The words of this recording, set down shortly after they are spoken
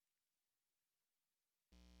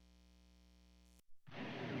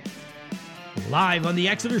Live on the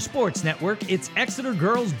Exeter Sports Network, it's Exeter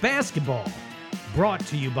Girls Basketball. Brought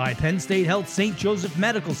to you by Penn State Health St. Joseph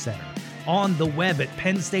Medical Center. On the web at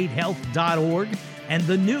pennstatehealth.org and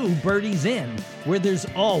the new Birdie's Inn, where there's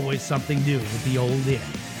always something new with the old inn.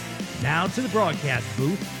 Now to the broadcast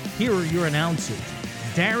booth. Here are your announcers,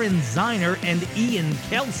 Darren Ziner and Ian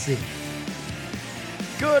Kelsey.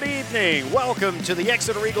 Good evening. Welcome to the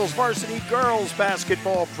Exeter Eagles Varsity Girls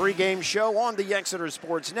Basketball pregame show on the Exeter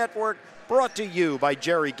Sports Network, brought to you by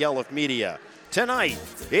Jerry Gelliff Media. Tonight,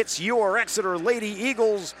 it's your Exeter Lady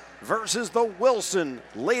Eagles versus the Wilson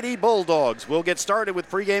Lady Bulldogs. We'll get started with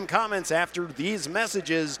pregame comments after these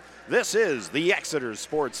messages. This is the Exeter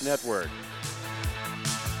Sports Network.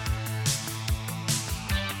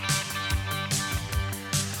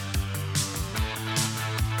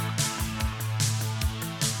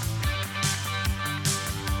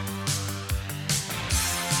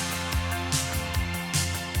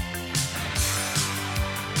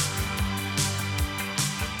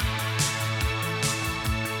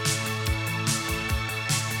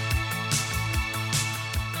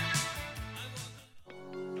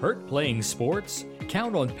 Hurt playing sports?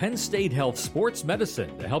 Count on Penn State Health Sports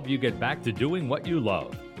Medicine to help you get back to doing what you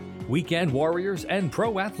love. Weekend warriors and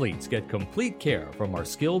pro athletes get complete care from our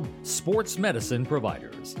skilled sports medicine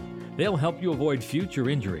providers. They'll help you avoid future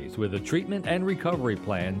injuries with a treatment and recovery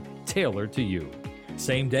plan tailored to you.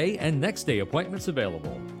 Same day and next day appointments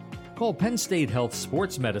available. Call Penn State Health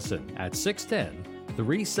Sports Medicine at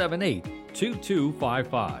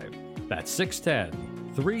 610-378-2255. That's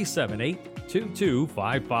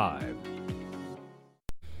 610-378-2255.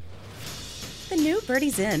 The new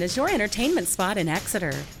Birdie's Inn is your entertainment spot in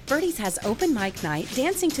Exeter. Birdie's has open mic night,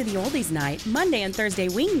 dancing to the oldies night, Monday and Thursday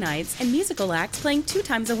wing nights, and musical acts playing 2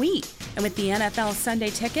 times a week. And with the NFL Sunday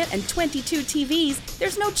ticket and 22 TVs,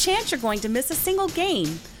 there's no chance you're going to miss a single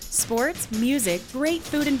game. Sports, music, great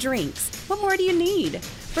food and drinks. What more do you need?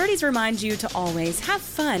 Birdie's reminds you to always have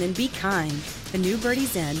fun and be kind. The new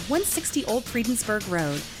Birdie's Inn, 160 Old Friedensburg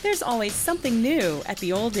Road. There's always something new at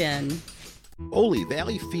the Old Inn. Ole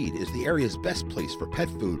Valley Feed is the area's best place for pet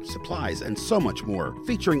food, supplies, and so much more,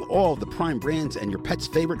 featuring all of the prime brands and your pet's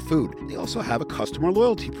favorite food. They also have a customer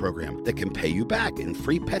loyalty program that can pay you back in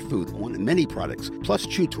free pet food on many products, plus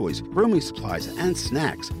chew toys, grooming supplies, and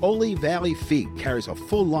snacks. Ole Valley Feed carries a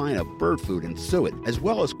full line of bird food and suet, as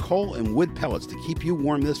well as coal and wood pellets to keep you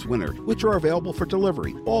warm this winter, which are available for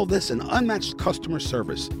delivery. All this in unmatched customer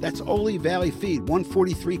service. That's Ole Valley Feed,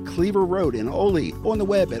 143 Cleaver Road in Ole, on the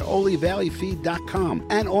web at olevalleyfeed.com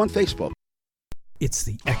and on Facebook. It's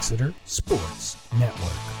the Exeter Sports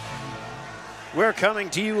Network. We're coming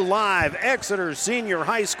to you live, Exeter Senior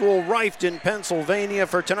High School, Rifton, Pennsylvania,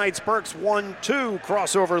 for tonight's Berks 1-2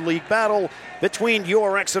 crossover league battle between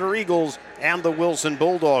your Exeter Eagles and the Wilson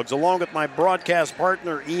Bulldogs. Along with my broadcast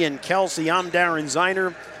partner, Ian Kelsey, I'm Darren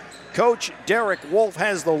Ziner. Coach Derek Wolf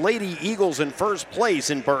has the Lady Eagles in first place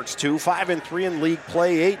in Berks 2, 5-3 in league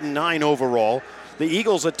play, 8-9 overall. The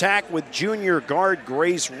Eagles attack with junior guard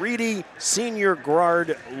Grace Reedy, senior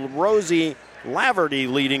guard Rosie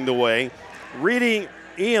Laverty leading the way. Reedy,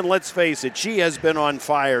 Ian, let's face it, she has been on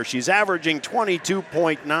fire. She's averaging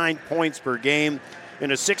 22.9 points per game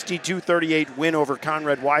in a 62-38 win over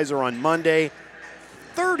Conrad Weiser on Monday.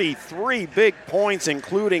 33 big points,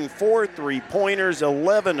 including 4 3-pointers,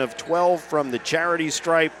 11 of 12 from the charity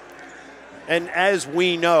stripe. And as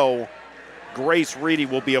we know, Grace Reedy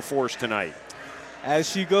will be a force tonight. As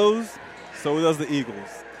she goes, so does the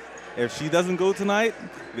Eagles. If she doesn't go tonight,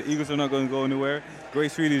 the Eagles are not going to go anywhere.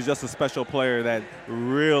 Grace Reedy is just a special player that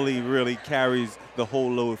really, really carries the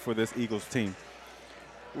whole load for this Eagles team.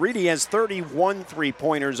 Reedy has 31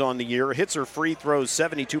 3-pointers on the year, hits her free throws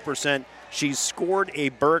 72%. She's scored a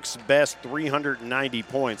Berks best 390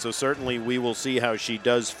 points, so certainly we will see how she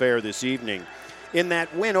does fare this evening. In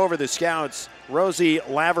that win over the Scouts, Rosie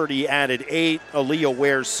Laverty added 8, Aaliyah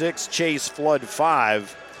Ware 6, Chase Flood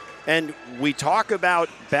 5. And we talk about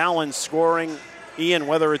balanced scoring. Ian,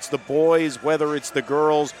 whether it's the boys, whether it's the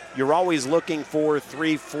girls, you're always looking for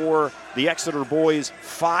 3, 4. The Exeter boys,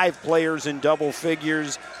 5 players in double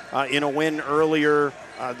figures in a win earlier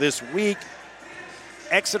this week.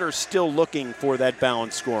 Exeter still looking for that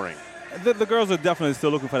balanced scoring. The girls are definitely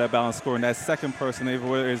still looking for that balanced scoring. That second person,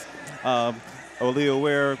 whether it's Aaliyah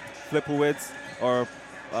Ware, Flipowitz, or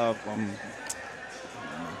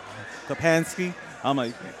Kapansky. I'm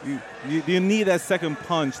like, you need that second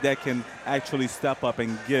punch that can actually step up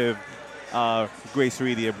and give Grace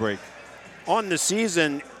Reedy a break. On the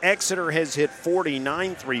season, Exeter has hit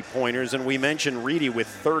 49 three-pointers, and we mentioned Reedy with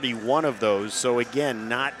 31 of those. So, again,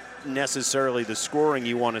 not necessarily the scoring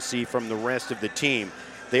you want to see from the rest of the team.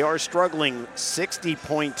 They are struggling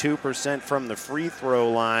 60.2% from the free throw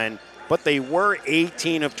line, but they were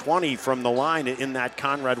 18 of 20 from the line in that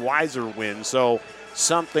Conrad Weiser win. So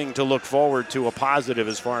something to look forward to, a positive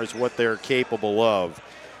as far as what they're capable of.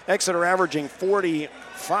 Exeter averaging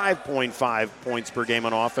 45.5 points per game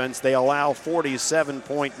on offense. They allow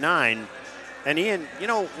 47.9. And Ian,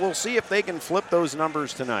 we'll see if they can flip those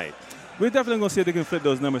numbers tonight. We're definitely going to see if they can flip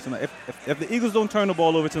those numbers tonight. If the Eagles don't turn the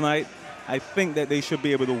ball over tonight, I think that they should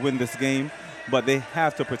be able to win this game, but they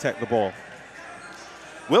have to protect the ball.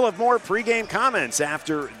 We'll have more pregame comments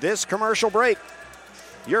after this commercial break.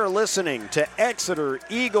 You're listening to Exeter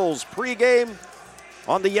Eagles pregame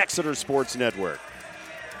on the Exeter Sports Network.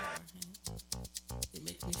 It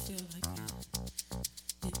makes me feel like that.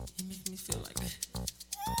 It makes me feel like that.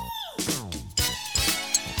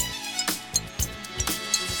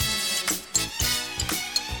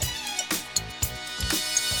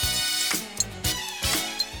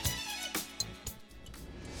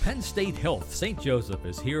 Penn State Health St. Joseph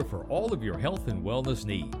is here for all of your health and wellness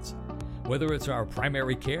needs. Whether it's our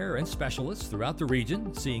primary care and specialists throughout the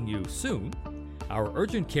region, seeing you soon, our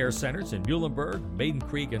urgent care centers in Muhlenberg, Maiden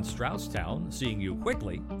Creek, and Strausstown, seeing you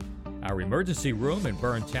quickly, our emergency room in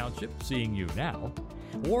Byrne Township, seeing you now,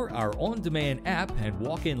 or our on-demand app and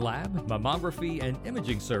walk-in lab, mammography, and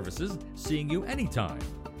imaging services, seeing you anytime.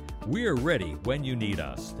 We're ready when you need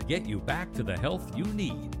us to get you back to the health you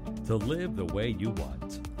need to live the way you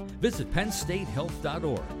want. Visit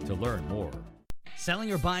PennStateHealth.org to learn more.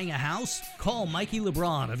 Selling or buying a house? Call Mikey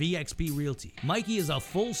LeBron of eXp Realty. Mikey is a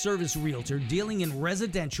full-service realtor dealing in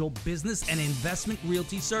residential, business, and investment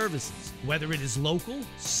realty services. Whether it is local,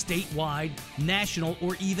 statewide, national,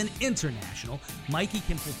 or even international, Mikey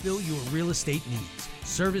can fulfill your real estate needs.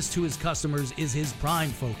 Service to his customers is his prime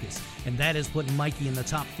focus, and that has put Mikey in the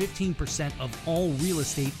top 15% of all real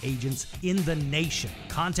estate agents in the nation.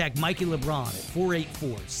 Contact Mikey LeBron at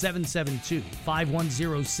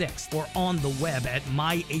 484-772-5106 or on the web at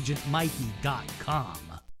myagentmikey.com.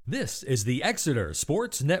 This is the Exeter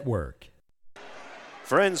Sports Network.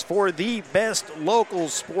 Friends, for the best local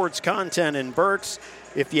sports content in Berks,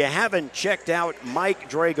 if you haven't checked out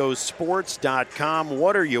MikeDragosports.com,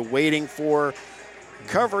 what are you waiting for?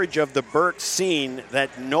 Coverage of the Berks scene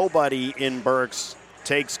that nobody in Berks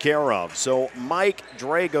takes care of. So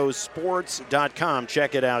MikeDragosports.com,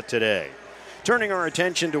 check it out today. Turning our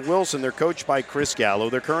attention to Wilson, they're coached by Chris Gallo.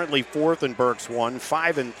 They're currently 4th in Berks 1,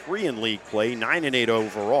 5-3 in league play, 9-8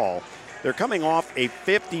 overall. They're coming off a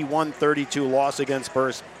 51-32 loss against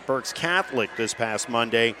Berks Catholic this past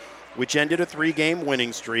Monday, which ended a 3-game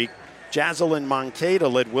winning streak. Jazelyn Moncada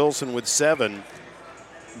led Wilson with 7.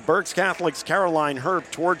 Berks Catholic's Caroline Herb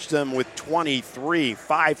torched them with 23,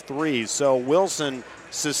 5 threes. So Wilson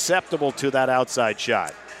susceptible to that outside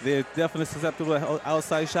shot. They're definitely susceptible to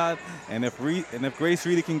outside shot, and if Grace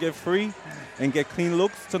Reedy can get free and get clean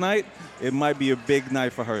looks tonight, it might be a big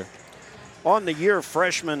night for her. On the year,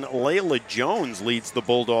 freshman Layla Jones leads the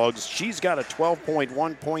Bulldogs. She's got a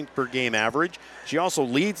 12.1 point per game average. She also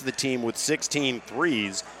leads the team with 16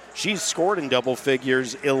 threes. She's scored in double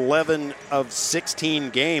figures 11 of 16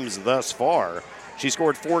 games thus far. She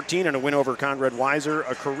scored 14 in a win over Conrad Weiser,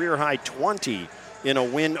 a career-high 20 in a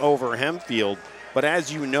win over Hempfield. But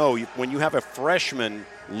as you know, when you have a freshman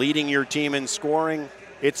leading your team in scoring,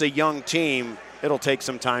 it's a young team. It'll take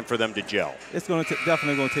some time for them to gel. It's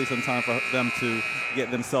definitely going to take some time for them to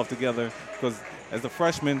get themselves together, because as a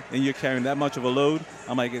freshman and you're carrying that much of a load,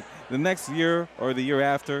 I'm like, the next year or the year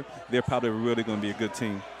after, they're probably really going to be a good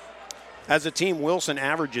team. As a team, Wilson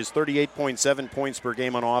averages 38.7 points per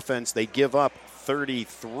game on offense. They give up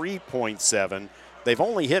 33.7. They've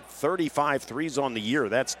only hit 35 threes on the year.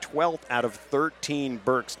 That's 12th out of 13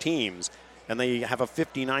 Berks teams. And they have a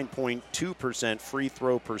 59.2% free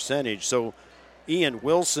throw percentage. So, Ian,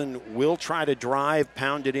 Wilson will try to drive,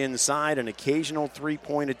 pound it inside, an occasional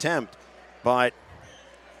three-point attempt. But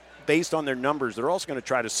based on their numbers, they're also going to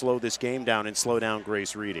try to slow this game down and slow down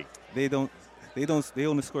Grace Reedy. They only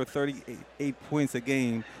score 38 points a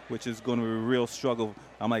game, which is going to be a real struggle.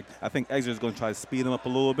 I think Exeter is going to try to speed them up a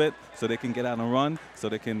little bit so they can get out and run, so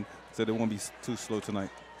they won't be too slow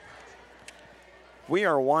tonight. We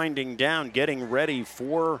are winding down, getting ready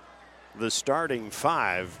for the starting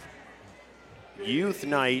five. Youth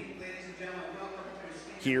night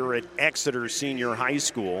here at Exeter Senior High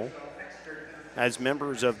School as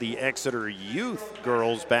members of the Exeter Youth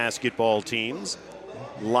girls basketball teams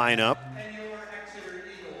line up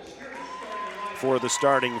for the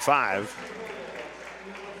starting five.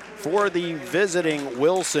 For the visiting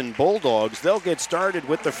Wilson Bulldogs, they'll get started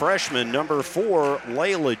with the freshman, number 4,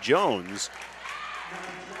 Layla Jones.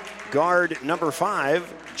 Guard number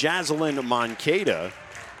 5, Jaselyn Moncada.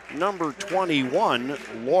 Number 21,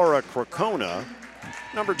 Laura Cracona.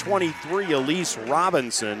 Number 23, Elise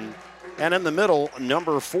Robinson. And in the middle,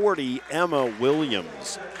 number 40, Emma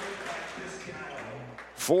Williams.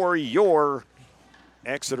 For your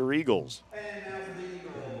Exeter Eagles.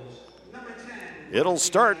 It'll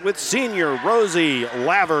start with senior Rosie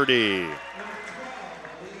Laverty.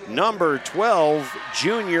 Number 12,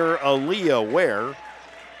 junior Aaliyah Ware.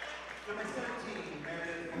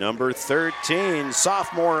 Number 13,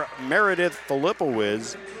 sophomore Meredith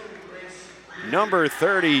Filipowicz. Number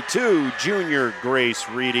 32, junior Grace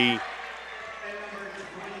Reedy.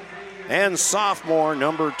 And sophomore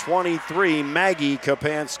number 23, Maggie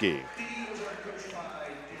Kapansky.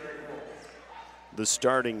 The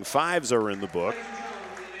starting fives are in the book.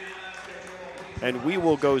 And we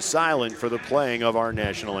will go silent for the playing of our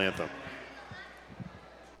national anthem.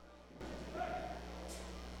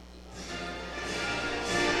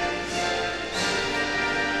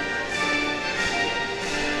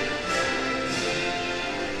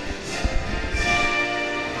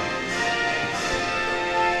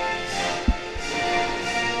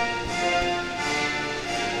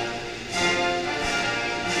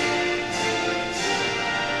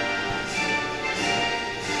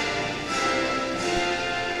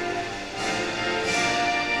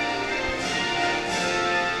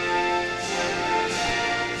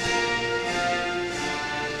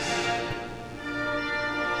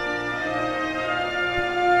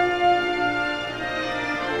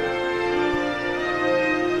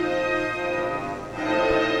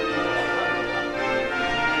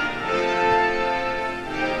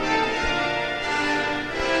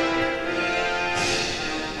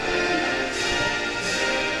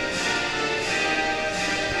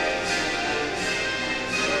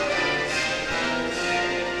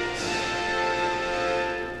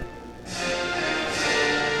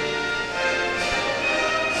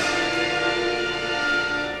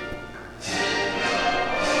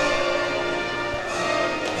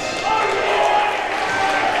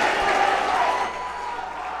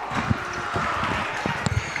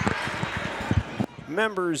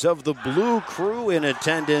 Members of the Blue Crew in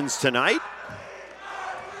attendance tonight.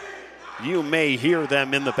 You may hear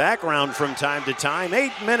them in the background from time to time.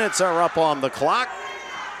 8 minutes are up on the clock.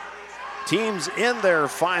 Teams in their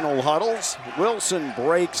final huddles. Wilson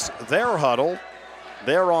breaks their huddle.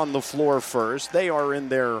 They're on the floor first. They are in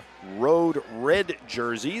their road red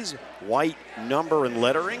jerseys, white number and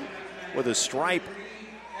lettering with a stripe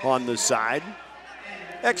on the side.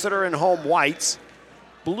 Exeter in home whites,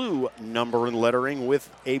 blue number and lettering with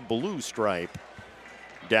a blue stripe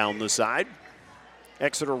down the side.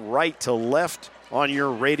 Exeter right to left on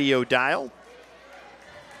your radio dial.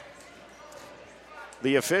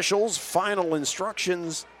 The officials' final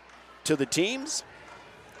instructions to the teams.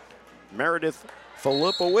 Meredith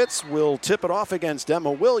Filipowicz will tip it off against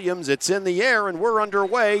Emma Williams. It's in the air and we're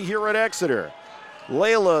underway here at Exeter.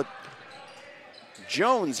 Layla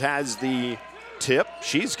Jones has the tip.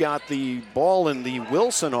 She's got the ball in the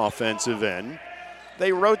Wilson offensive end.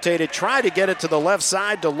 They rotate it, try to get it to the left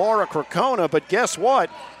side to Laura Cracona, but guess what?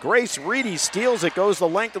 Grace Reedy steals it, goes the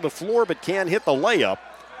length of the floor, but can't hit the layup.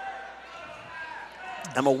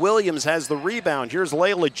 Emma Williams has the rebound. Here's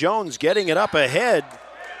Layla Jones getting it up ahead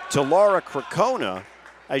to Laura Cracona.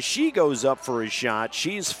 As she goes up for a shot,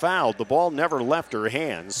 she's fouled. The ball never left her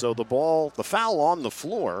hands, so the foul on the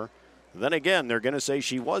floor. Then again, they're going to say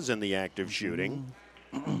she was in the act of shooting.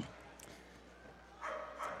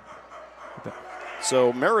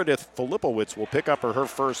 So Meredith Filipowicz will pick up her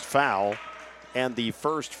first foul, and the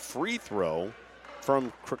first free throw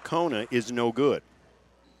from Cracona is no good.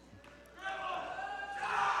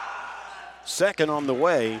 Second on the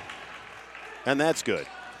way, and that's good.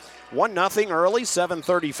 1-0 early,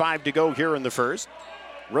 7:35 to go here in the first.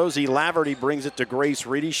 Rosie Laverty brings it to Grace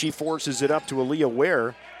Reedy. She forces it up to Aaliyah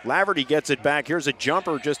Ware. Laverty gets it back. Here's a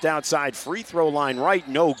jumper just outside free throw line right.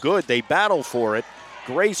 No good. They battle for it.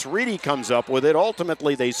 Grace Reedy comes up with it.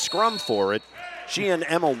 Ultimately, they scrum for it. She and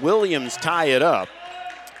Emma Williams tie it up.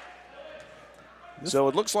 So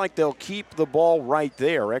it looks like they'll keep the ball right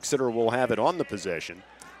there. Exeter will have it on the possession.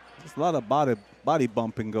 There's a lot of body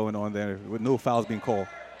bumping going on there with no fouls being called.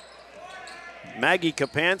 Maggie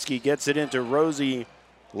Kapansky gets it into Rosie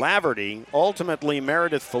Laverty. Ultimately,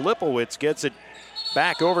 Meredith Filipowicz gets it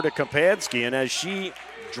back over to Kapansky, and as she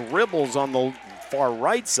dribbles on the far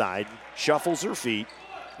right side, shuffles her feet,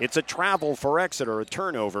 it's a travel for Exeter, a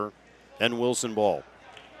turnover, and Wilson ball.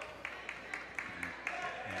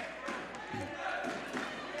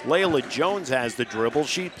 Layla Jones has the dribble.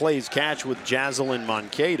 She plays catch with Jaselyn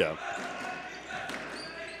Moncada.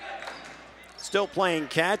 Still playing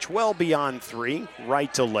catch, well beyond 3,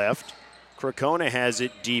 right to left. Cracona has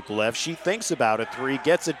it deep left. She thinks about a 3,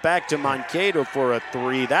 gets it back to Mankato for a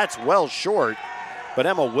 3. That's well short, but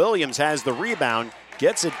Emma Williams has the rebound,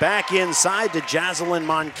 gets it back inside to Jazelyn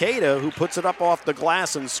Mankato, who puts it up off the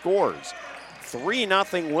glass and scores.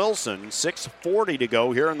 3-0 Wilson, 6:40 to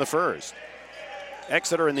go here in the first.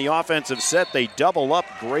 Exeter in the offensive set, they double up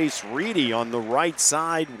Grace Reedy on the right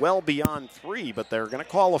side, well beyond 3, but they're going to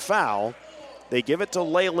call a foul. They give it to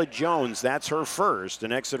Layla Jones. That's her first,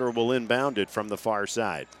 and Exeter will inbound it from the far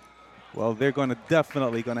side. Well, they're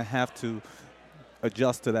definitely going to have to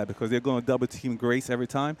adjust to that because they're going to double team Grace every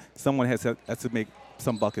time. Someone has to make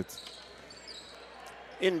some buckets.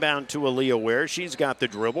 Inbound to Aaliyah Ware. She's got the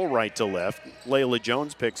dribble right to left. Layla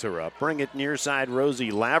Jones picks her up. Bring it near side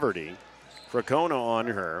Rosie Laverty. Cracona on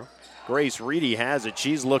her. Grace Reedy has it.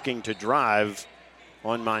 She's looking to drive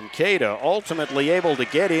on Mankato. Ultimately able to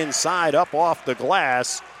get inside up off the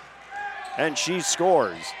glass, and she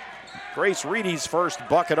scores. Grace Reedy's first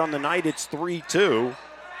bucket on the night. It's 3-2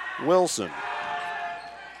 Wilson.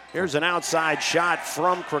 Here's an outside shot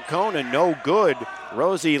from Cracona. No good.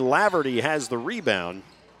 Rosie Laverty has the rebound.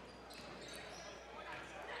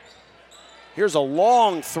 Here's a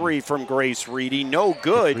long 3 from Grace Reedy. No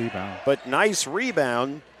good, but nice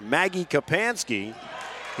rebound. Maggie Kapansky.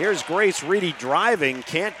 Here's Grace Reedy driving.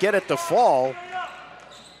 Can't get it to fall.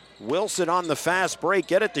 Wilson on the fast break.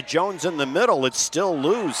 Get it to Jones in the middle. It's still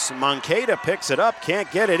loose. Mankato picks it up. Can't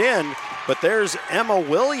get it in. But there's Emma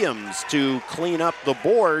Williams to clean up the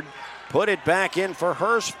board. Put it back in for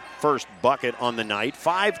her first bucket on the night.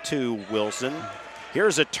 5-2 Wilson.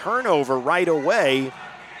 Here's a turnover right away.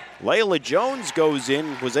 Layla Jones goes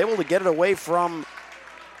in, was able to get it away from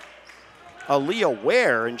Aaliyah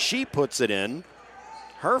Ware, and she puts it in.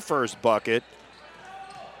 Her first bucket.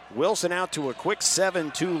 Wilson out to a quick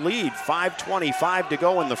 7-2 lead. 5:25 to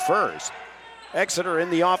go in the first. Exeter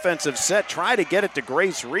in the offensive set. Try to get it to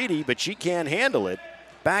Grace Reedy, but she can't handle it.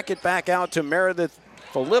 Back it back out to Meredith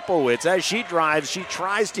Filipowicz. As she drives, she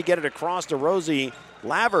tries to get it across to Rosie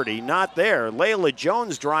Laverty. Not there. Layla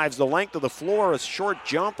Jones drives the length of the floor. A short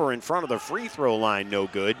jumper in front of the free throw line. No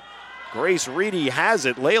good. Grace Reedy has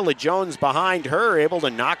it. Layla Jones behind her, able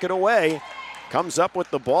to knock it away. Comes up with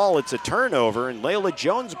the ball. It's a turnover, and Layla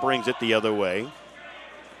Jones brings it the other way.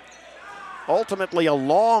 Ultimately, a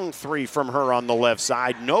long 3 from her on the left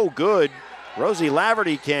side. No good. Rosie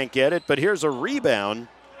Laverty can't get it, but here's a rebound.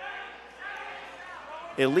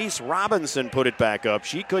 Elise Robinson put it back up.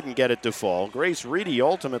 She couldn't get it to fall. Grace Reedy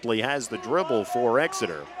ultimately has the dribble for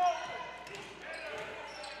Exeter.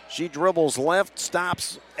 She dribbles left,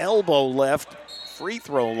 stops elbow left, free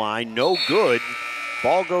throw line, no good.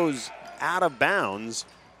 Ball goes out of bounds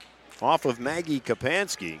off of Maggie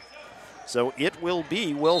Kapansky. So it will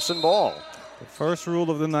be Wilson ball. The first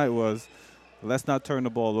rule of the night was, let's not turn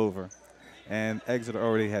the ball over. And Exeter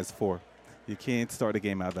already has 4. You can't start the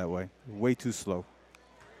game out that way. Way too slow.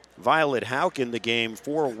 Violet Hauk in the game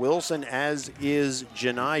for Wilson, as is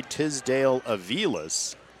Janai Tisdale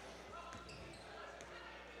Avilas.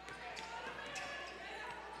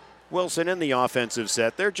 Wilson in the offensive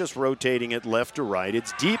set. They're just rotating it left to right.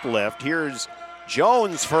 It's deep left. Here's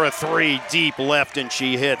Jones for a 3 deep left, and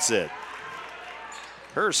she hits it.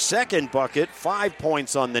 Her second bucket, 5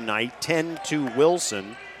 points on the night, 10-2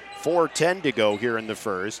 Wilson. 4:10 to go here in the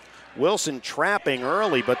first. Wilson trapping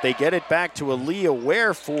early, but they get it back to Aaliyah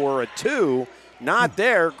Ware for a 2. Not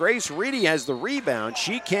there. Grace Reedy has the rebound.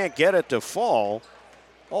 She can't get it to fall.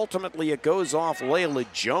 Ultimately, it goes off Layla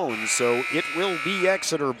Jones, so it will be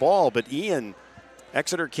Exeter ball. But Ian,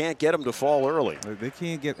 Exeter can't get them to fall early. They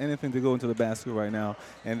can't get anything to go into the basket right now,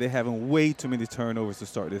 and they're having way too many turnovers to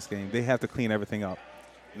start this game. They have to clean everything up.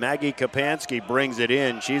 Maggie Kapansky brings it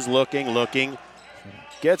in. She's looking.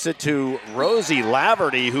 Gets it to Rosie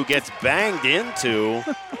Laverty, who gets banged into.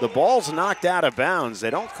 The ball's knocked out of bounds.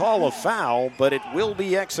 They don't call a foul, but it will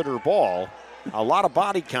be Exeter ball. A lot of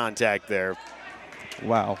body contact there.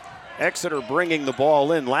 Wow. Exeter bringing the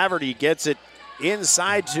ball in. Laverty gets it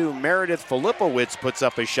inside to Meredith Filipowicz, puts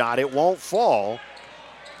up a shot. It won't fall.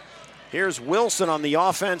 Here's Wilson on the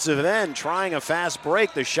offensive end trying a fast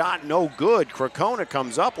break. The shot no good. Cracona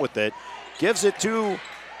comes up with it. Gives it to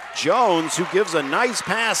Jones, who gives a nice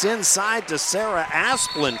pass inside to Sarah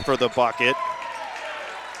Asplin for the bucket.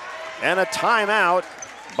 And a timeout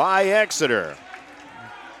by Exeter.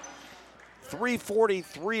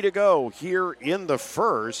 3:43 to go here in the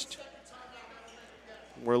first.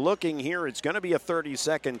 We're looking here. It's going to be a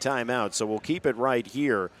 30-second timeout, so we'll keep it right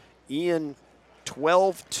here. Ian,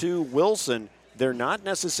 12-2 Wilson. They're not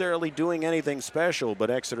necessarily doing anything special, but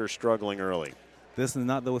Exeter struggling early. This is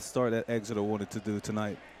not the start that Exeter wanted to do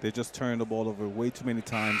tonight. They just turned the ball over way too many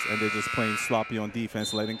times, and they're just playing sloppy on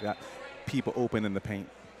defense, letting people open in the paint.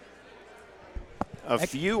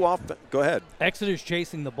 Go ahead. Exeter's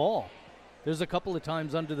chasing the ball. There's a couple of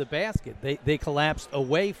times under the basket. They collapsed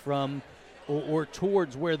away from or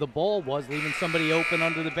towards where the ball was, leaving somebody open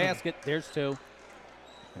under the basket. There's two.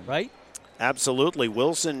 Right? Absolutely.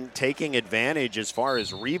 Wilson taking advantage as far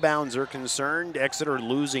as rebounds are concerned. Exeter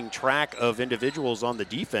losing track of individuals on the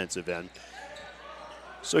defensive end.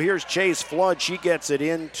 So here's Chase Flood. She gets it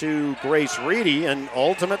into Grace Reedy, and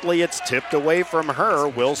ultimately it's tipped away from her.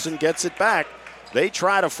 Wilson gets it back. They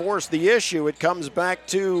try to force the issue. It comes back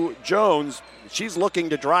to Jones. She's looking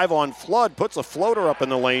to drive on Flood, puts a floater up in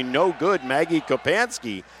the lane. No good. Maggie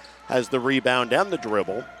Kopansky has the rebound and the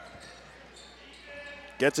dribble.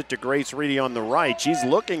 Gets it to Grace Reedy on the right. She's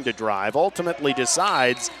looking to drive, ultimately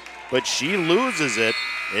decides, but she loses it.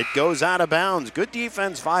 It goes out of bounds. Good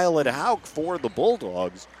defense, Violet Hauk for the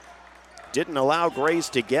Bulldogs. Didn't allow Grace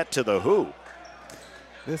to get to the hoop.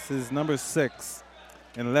 This is number 6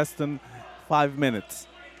 in less than 5 minutes.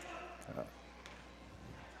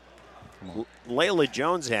 Layla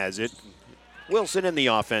Jones has it. Wilson in the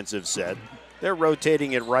offensive set. They're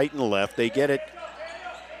rotating it right and left. They get it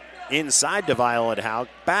inside to Violet Hauk.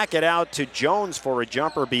 Back it out to Jones for a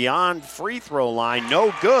jumper beyond free throw line.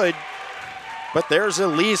 No good. But there's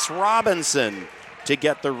Elise Robinson to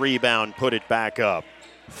get the rebound, put it back up.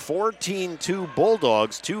 14-2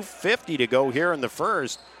 Bulldogs, 2:50 to go here in the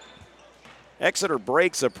first. Exeter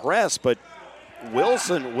breaks a press, but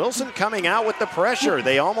Wilson coming out with the pressure.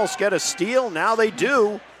 They almost get a steal. Now they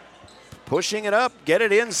do. Pushing it up, get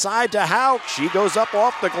it inside to Hauk. She goes up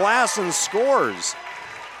off the glass and scores.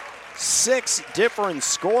 6 different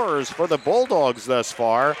scorers for the Bulldogs thus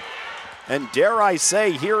far. And dare I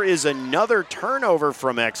say, here is another turnover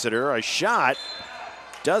from Exeter. A shot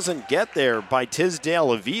doesn't get there by Tisdale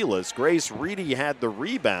Aviles. Grace Reedy had the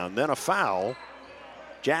rebound, then a foul.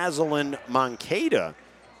 Jazelyn Moncada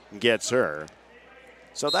gets her.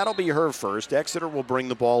 So that'll be her first. Exeter will bring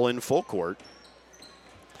the ball in full court.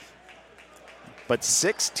 But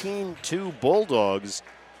 16-2 Bulldogs,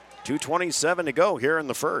 2:27 to go here in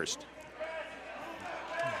the first.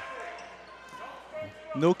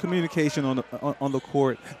 No communication on the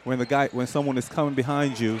court when someone is coming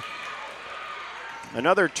behind you.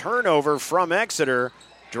 Another turnover from Exeter.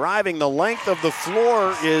 Driving the length of the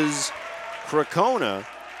floor is Krakona.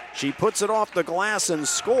 She puts it off the glass and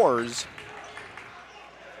scores.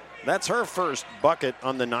 That's her first bucket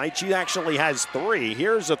on the night. She actually has 3.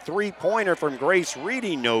 Here's a three-pointer from Grace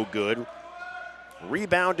Reedy, no good.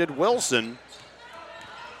 Rebounded Wilson.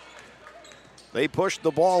 They pushed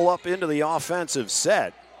the ball up into the offensive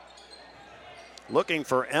set. Looking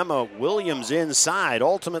for Emma Williams inside.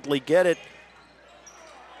 Ultimately get it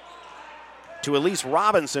to Elise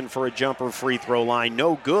Robinson for a jumper free throw line.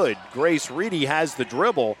 No good. Grace Reedy has the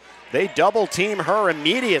dribble. They double team her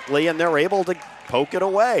immediately, and they're able to poke it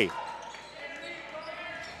away.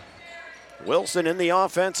 Wilson in the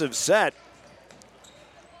offensive set.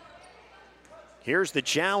 Here's the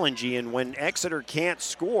challenge, Ian. When Exeter can't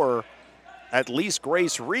score at least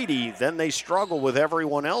Grace Reedy, then they struggle with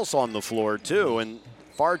everyone else on the floor too, and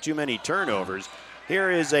far too many turnovers.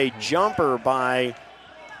 Here is a jumper by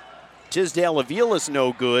Tisdale Aviles,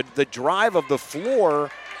 no good. The drive of the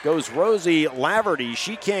floor goes Rosie Laverty.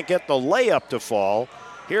 She can't get the layup to fall.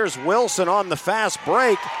 Here's Wilson on the fast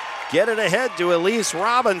break. Get it ahead to Elise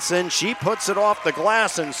Robinson. She puts it off the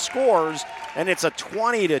glass and scores, and it's a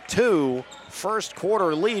 20-2 first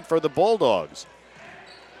quarter lead for the Bulldogs.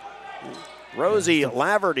 Rosie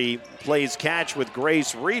Laverty plays catch with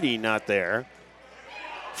Grace Reedy, not there.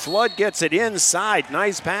 Flood gets it inside.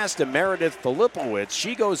 Nice pass to Meredith Filipowicz.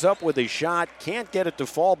 She goes up with a shot, can't get it to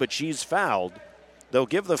fall, but she's fouled. They'll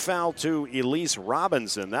give the foul to Elise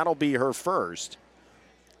Robinson. That'll be her first.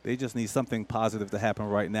 They just need something positive to happen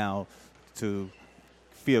right now to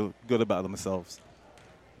feel good about themselves.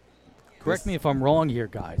 Correct me if I'm wrong here,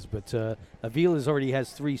 guys, but Aviles already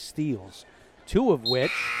has 3 steals, 2 of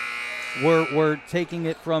which were taking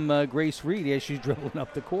it from Grace Reedy as she's dribbling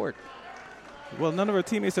up the court. Well, none of her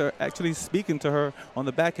teammates are actually speaking to her on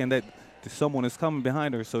the back end that someone is coming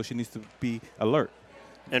behind her, so she needs to be alert.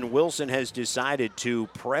 And Wilson has decided to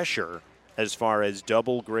pressure as far as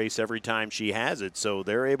double Grace every time she has it, so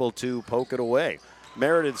they're able to poke it away.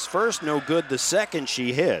 Meredith's first, no good. The second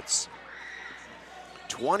she hits.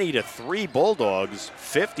 20-3 Bulldogs,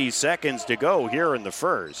 50 seconds to go here in the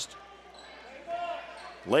first.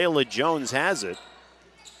 Layla Jones has it.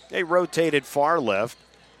 They rotated far left.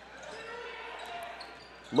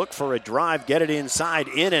 Look for a drive, get it inside,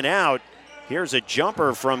 in and out. Here's a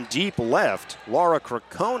jumper from deep left. Laura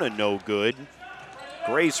Krakona no good.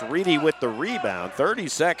 Grace Reedy with the rebound. 30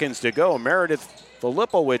 seconds to go. Meredith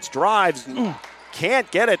Filipowicz drives.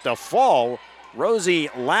 Can't get it to fall. Rosie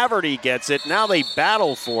Laverty gets it. Now they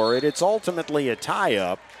battle for it. It's ultimately a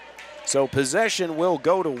tie-up. So possession will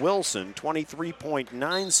go to Wilson.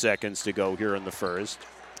 23.9 seconds to go here in the first.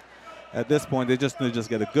 At this point, they just need to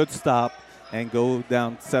get a good stop and go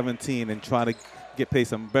down 17 and try to play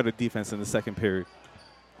some better defense in the second period.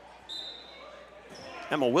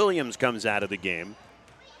 Emma Williams comes out of the game.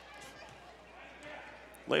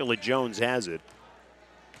 Layla Jones has it.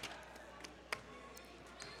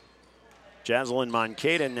 Jaslyn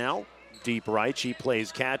Moncada now deep right. She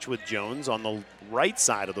plays catch with Jones on the right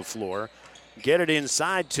side of the floor. Get it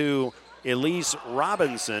inside to Elise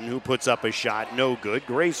Robinson, who puts up a shot. No good.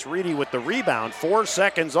 Grace Reedy with the rebound. 4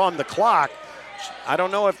 seconds on the clock. I don't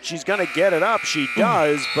know if she's going to get it up. She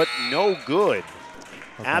does, but no good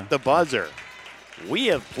at the buzzer. We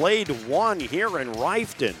have played one here in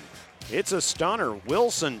Rifton. It's a stunner.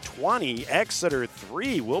 Wilson 20, Exeter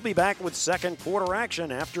 3. We'll be back with second quarter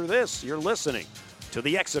action after this. You're listening to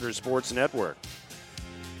the Exeter Sports Network.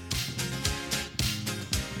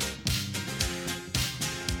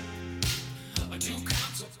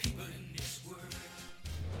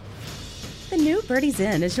 The new Birdie's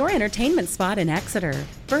Inn is your entertainment spot in Exeter.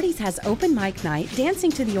 Birdie's has open mic night,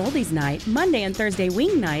 dancing to the oldies night, Monday and Thursday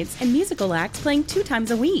wing nights, and musical acts playing 2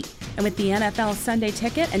 times a week. And with the NFL Sunday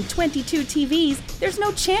ticket and 22 TVs, there's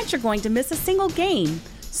no chance you're going to miss a single game.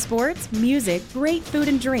 Sports, music, great food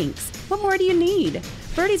and drinks. What more do you need?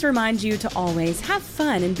 Birdie's reminds you to always have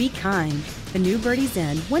fun and be kind. The new Birdie's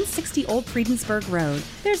Inn, 160 Old Friedensburg Road.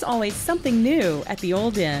 There's always something new at the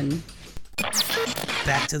Old Inn.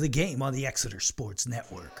 Back to the game on the Exeter Sports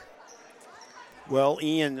Network. Well,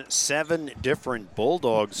 Ian, 7 different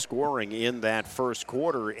Bulldogs scoring in that first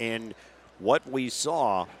quarter, and what we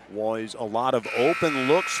saw was a lot of open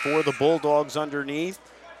looks for the Bulldogs underneath,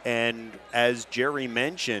 and as Jerry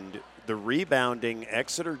mentioned, the rebounding,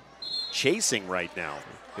 Exeter chasing right now.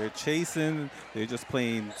 They're chasing, they're just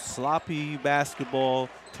playing sloppy basketball,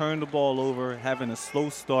 turn the ball over, having a slow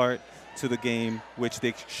start to the game, which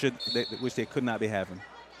they could not be having.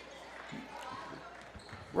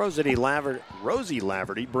 Rosie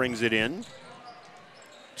Laverty brings it in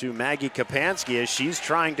to Maggie Kapansky as she's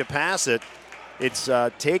trying to pass it. It's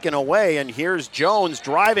taken away, and here's Jones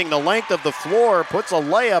driving the length of the floor, puts a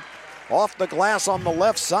layup off the glass on the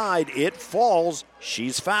left side. It falls.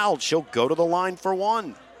 She's fouled. She'll go to the line for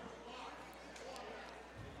one.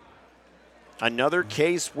 Another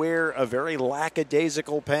case where a very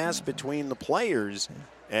lackadaisical pass between the players,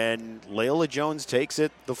 and Layla Jones takes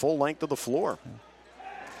it the full length of the floor.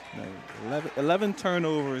 11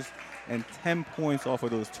 turnovers and 10 points off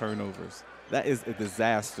of those turnovers. That is a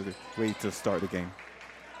disaster way to start the game.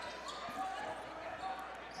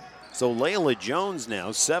 So Layla Jones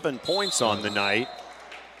now 7 points on the night.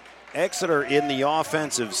 Exeter in the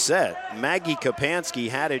offensive set. Maggie Kapansky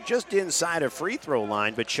had it just inside a free throw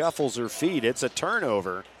line, but shuffles her feet. It's a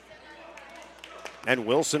turnover. And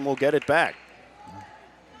Wilson will get it back.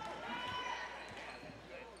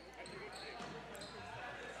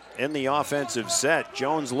 In the offensive set,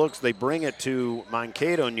 Jones looks, they bring it to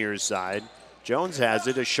Mankato near side. Jones has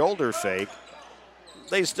it, a shoulder fake.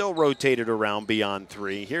 They still rotate it around beyond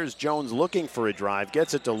 3. Here's Jones looking for a drive,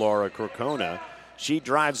 gets it to Laura Krakona. She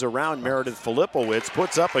drives around Meredith Filipowicz,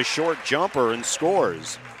 puts up a short jumper and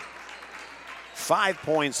scores. 5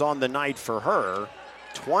 points on the night for her.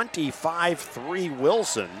 25-3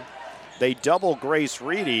 Wilson. They double Grace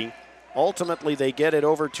Reedy. Ultimately, they get it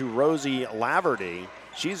over to Rosie Laverty.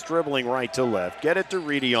 She's dribbling right to left. Get it to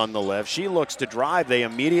Reedy on the left. She looks to drive. They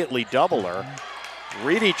immediately double her.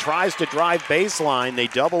 Reedy tries to drive baseline. They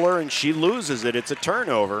double her, and she loses it. It's a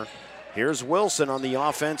turnover. Here's Wilson on the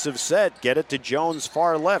offensive set. Get it to Jones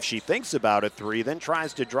far left. She thinks about a 3, then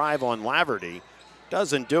tries to drive on Laverty.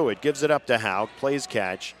 Doesn't do it. Gives it up to Hauk. Plays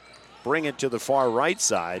catch. Bring it to the far right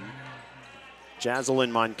side.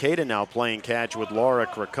 Jaslyn Moncada now playing catch with Laura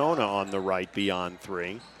Krakona on the right beyond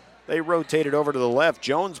 3. They rotate it over to the left.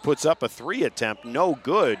 Jones puts up a 3 attempt. No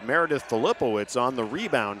good. Meredith Filipowicz on the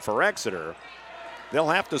rebound for Exeter. They'll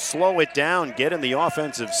have to slow it down, get in the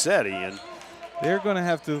offensive set, Ian. They're going to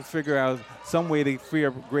have to figure out some way to free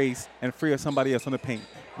up Grace and free up somebody else on the paint,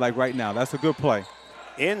 like right now. That's a good play.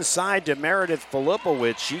 Inside to Meredith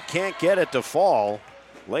Filipowicz. She can't get it to fall.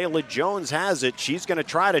 Layla Jones has it. She's going to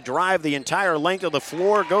try to drive the entire length of the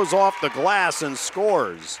floor, goes off the glass and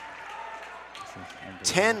scores.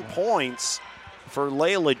 10 points for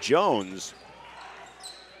Layla Jones.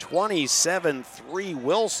 27-3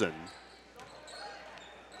 Wilson.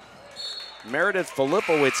 Meredith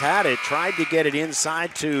Filipowicz had it, tried to get it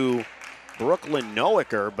inside to Brooklyn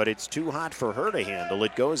Noacker, but it's too hot for her to handle.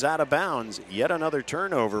 It goes out of bounds. Yet another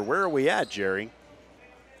turnover. Where are we at, Jerry?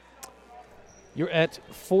 You're at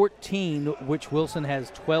 14, which Wilson has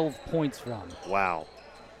 12 points from. Wow.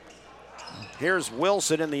 Here's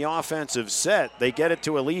Wilson in the offensive set. They get it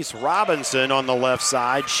to Elise Robinson on the left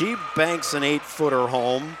side. She banks an 8-footer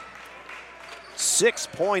home. 6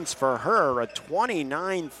 points for her, a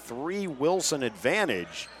 29-3 Wilson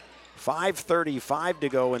advantage. 5:35 to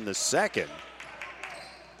go in the second.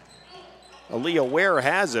 Aaliyah Ware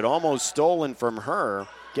has it, almost stolen from her.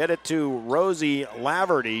 Get it to Rosie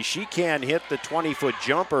Laverty. She can't hit the 20-foot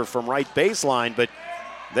jumper from right baseline, but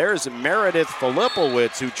there's Meredith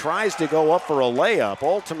Filipowicz who tries to go up for a layup.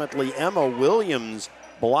 Ultimately, Emma Williams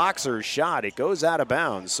blocks her shot. It goes out of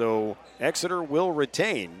bounds, so Exeter will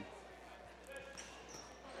retain.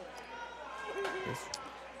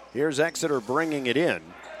 Here's Exeter bringing it in.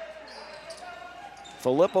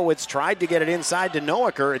 Filipowicz tried to get it inside to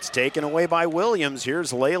Noacker. It's taken away by Williams.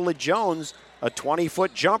 Here's Layla Jones, a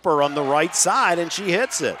 20-foot jumper on the right side, and she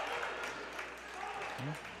hits it.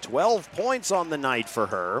 12 points on the night for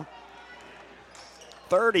her.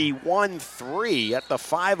 31-3 at the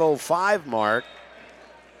 5:05 mark.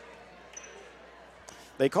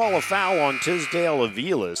 They call a foul on Tisdale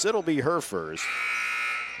Aviles. It'll be her first.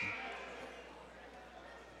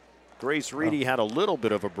 Grace Reedy had a little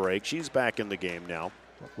bit of a break. She's back in the game now.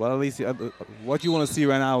 Well, at least what you want to see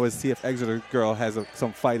right now is see if Exeter girl has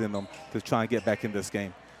some fight in them to try and get back in this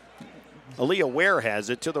game. Aaliyah Ware has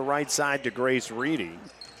it to the right side to Grace Reedy.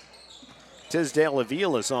 Tisdale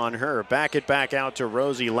Aviles on her. Back it back out to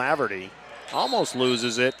Rosie Laverty. Almost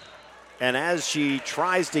loses it. And as she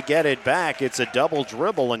tries to get it back, it's a double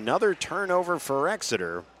dribble. Another turnover for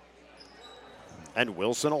Exeter. And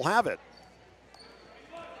Wilson will have it.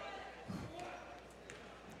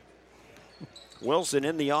 Wilson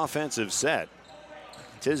in the offensive set.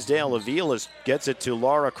 Tisdale Aviles gets it to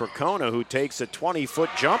Laura Cracona, who takes a 20-foot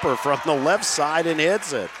jumper from the left side and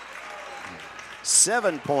hits it.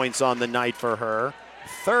 7 points on the night for her.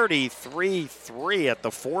 33-3 at the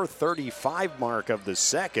 4:35 mark of the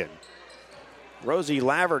second. Rosie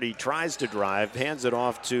Laverty tries to drive, hands it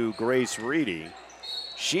off to Grace Reedy.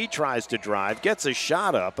 She tries to drive, gets a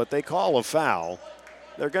shot up, but they call a foul.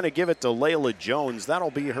 They're going to give it to Layla Jones. That'll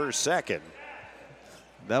be her second.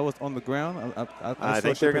 That was on the ground? I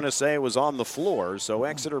think they're going to say it was on the floor, so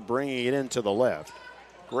Exeter bringing it into the left.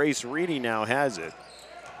 Grace Reedy now has it.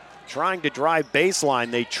 Trying to drive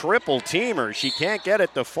baseline. They triple team her. She can't get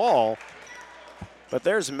it to fall. But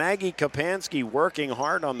there's Maggie Kapansky working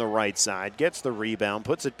hard on the right side. Gets the rebound,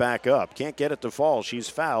 puts it back up. Can't get it to fall. She's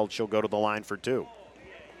fouled. She'll go to the line for two.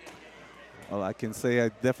 Well, I can say I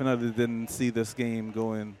definitely didn't see this game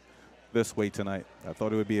going this way tonight. I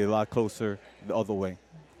thought it would be a lot closer the other way.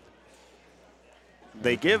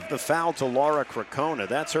 They give the foul to Laura Cracona.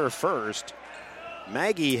 That's her first.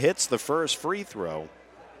 Maggie hits the first free throw.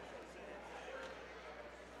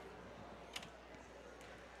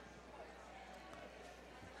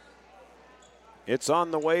 It's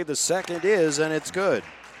on the way. The second is, and it's good.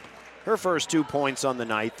 Her first 2 points on the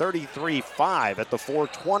night, 33-5 at the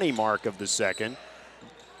 4:20 mark of the second.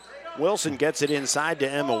 Wilson gets it inside to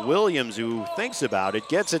Emma Williams, who thinks about it,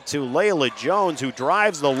 gets it to Layla Jones, who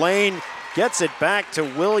drives the lane, gets it back to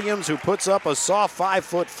Williams, who puts up a soft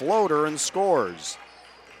 5-foot floater and scores.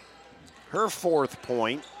 Her fourth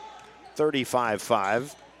point,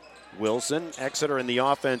 35-5. Wilson, Exeter in the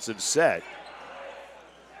offensive set.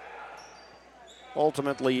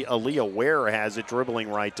 Ultimately, Aaliyah Ware has it, dribbling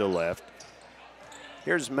right to left.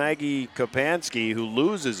 Here's Maggie Kapansky, who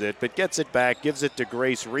loses it, but gets it back, gives it to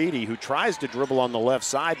Grace Reedy, who tries to dribble on the left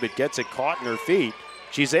side, but gets it caught in her feet.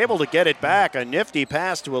 She's able to get it back. A nifty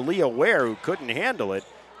pass to Aaliyah Ware, who couldn't handle it.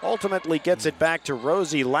 Ultimately gets it back to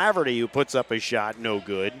Rosie Laverty, who puts up a shot, no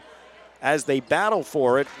good. As they battle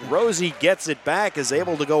for it, Rosie gets it back, is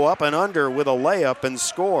able to go up and under with a layup and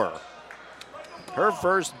score. Her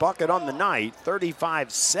first bucket on the night,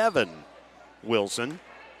 35-7, Wilson.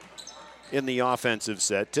 In the offensive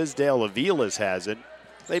set, Tisdale Aviles has it.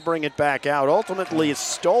 They bring it back out. Ultimately, it's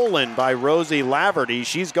stolen by Rosie Laverty.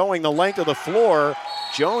 She's going the length of the floor.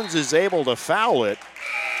 Jones is able to foul it.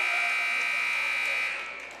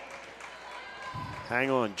 Hang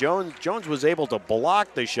on. Jones was able to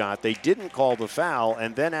block the shot. They didn't call the foul,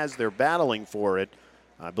 and then as they're battling for it,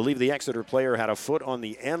 I believe the Exeter player had a foot on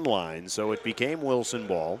the end line, so it became Wilson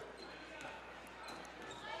ball.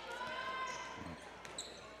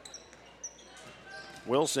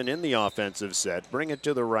 Wilson in the offensive set. Bring it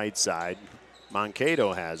to the right side.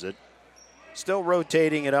 Mankato has it. Still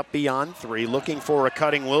rotating it up beyond 3, looking for a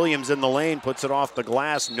cutting Williams in the lane, puts it off the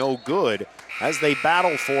glass, no good. As they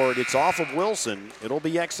battle for it, it's off of Wilson. It'll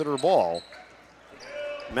be Exeter ball.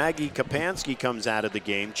 Maggie Kapansky comes out of the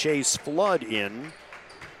game. Chase Flood in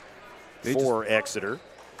for Exeter.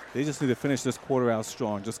 They just need to finish this quarter out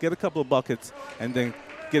strong. Just get a couple of buckets and then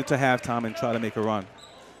get it to halftime and try to make a run.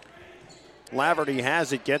 Laverty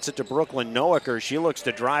has it, gets it to Brooklyn Noacker. She looks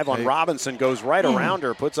to drive on Robinson, goes right around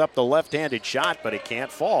her, puts up the left-handed shot, but it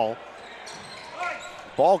can't fall.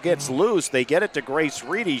 Ball gets loose. They get it to Grace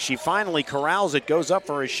Reedy. She finally corrals it, goes up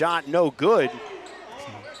for a shot, no good.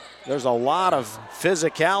 There's a lot of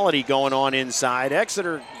physicality going on inside.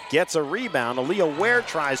 Exeter gets a rebound. Aaliyah Ware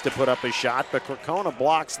tries to put up a shot, but Cracona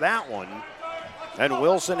blocks that one, and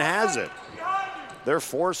Wilson has it. They're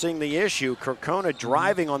forcing the issue. Cracona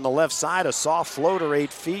driving on the left side, a soft floater,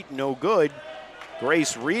 8 feet, no good.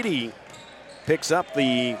 Grace Reedy picks up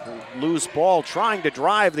the loose ball, trying to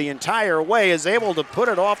drive the entire way, is able to put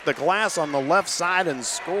it off the glass on the left side and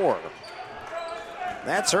score.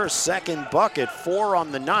 That's her second bucket, 4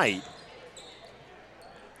 on the night.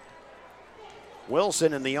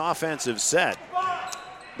 Wilson in the offensive set.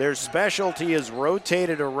 Their specialty is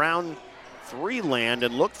rotated around 3 land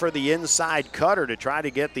and look for the inside cutter to try to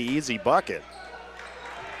get the easy bucket.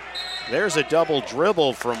 There's a double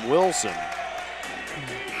dribble from Wilson.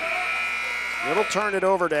 It'll turn it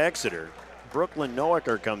over to Exeter. Brooklyn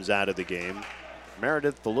Noacker comes out of the game.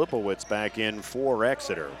 Meredith Filipowicz back in for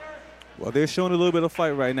Exeter. Well, they're showing a little bit of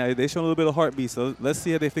fight right now. They're showing a little bit of heartbeat, so let's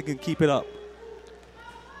see if they can keep it up.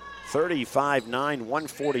 35-9,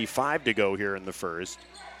 1:45 to go here in the first.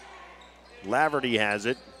 Laverty has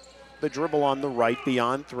it. The dribble on the right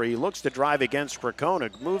beyond 3. Looks to drive against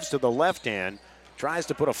Cracona. Moves to the left hand. Tries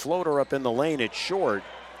to put a floater up in the lane. It's short.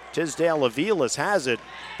 Tisdale Aviles has it,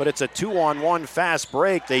 but it's a 2-on-1 fast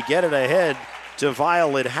break. They get it ahead to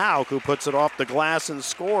Violet Hauk, who puts it off the glass and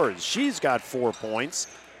scores. She's got 4 points.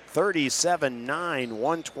 37-9,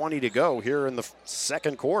 1:20 to go here in the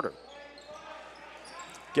second quarter.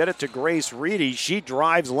 Get it to Grace Reedy. She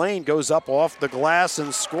drives lane, goes up off the glass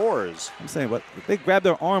and scores. I'm saying, but they grab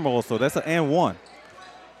their arm also. That's an and 1.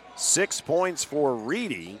 6 points for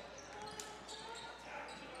Reedy.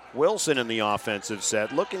 Wilson in the offensive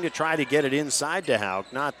set, looking to try to get it inside to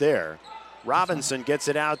Hauk. Not there. Robinson gets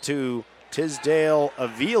it out to Tisdale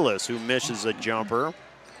Aviles, who misses a jumper.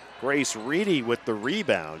 Grace Reedy with the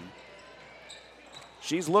rebound.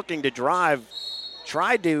 She's looking to drive.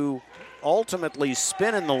 Tried to ultimately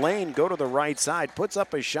spin in the lane, go to the right side, puts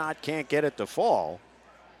up a shot, can't get it to fall.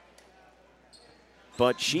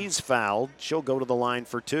 But she's fouled. She'll go to the line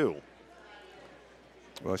for 2.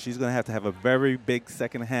 Well, she's going to have a very big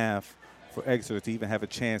second half for Exeter to even have a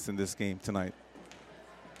chance in this game tonight.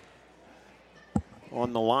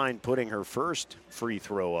 On the line, putting her first free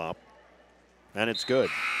throw up, and it's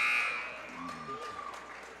good.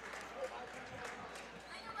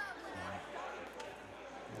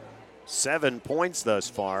 Seven points thus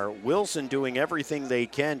far. Wilson doing everything they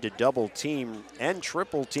can to double team and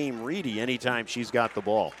triple team Reedy anytime she's got the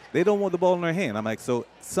ball. They don't want the ball in their hand. I'm like, so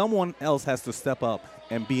someone else has to step up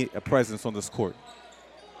and be a presence on this court.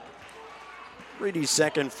 Reedy's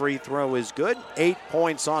second free throw is good. 8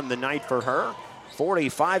 points on the night for her.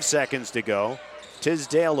 45 seconds to go.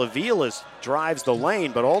 Tisdale Aviles drives the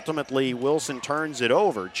lane, but ultimately Wilson turns it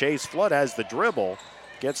over. Chase Flood has the dribble.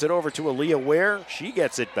 Gets it over to Aaliyah Ware. She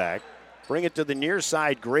gets it back. Bring it to the near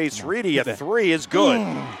side. Grace Reedy, a 3 is good.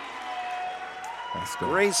 That's good.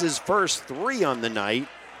 Grace's first 3 on the night.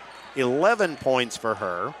 11 points for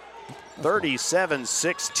her.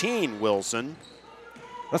 37-16 Wilson.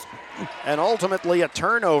 And ultimately a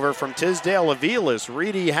turnover from Tisdale Aviles.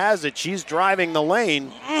 Reedy has it. She's driving the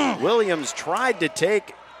lane. Williams tried to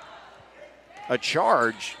take a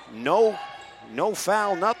charge. No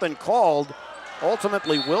foul, nothing called.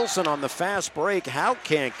 Ultimately, Wilson on the fast break. Hauk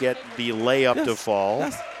can't get the layup to fall.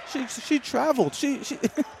 She traveled. She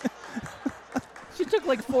She took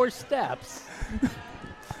like 4 steps.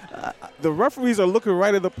 The referees are looking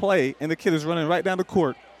right at the play, and the kid is running right down the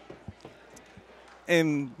court.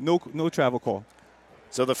 And no travel call.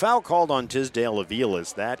 So the foul called on Tisdale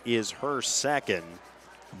Aviles. That is her second.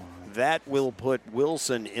 That will put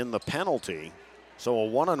Wilson in the penalty. So a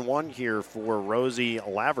 1-on-1 here for Rosie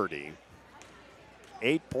Laverty.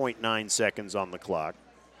 8.9 seconds on the clock.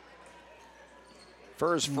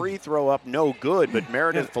 First free throw up, no good, but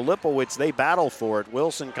Meredith Filipowicz, they battle for it.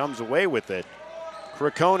 Wilson comes away with it.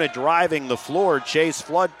 Cracona driving the floor. Chase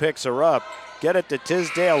Flood picks her up. Get it to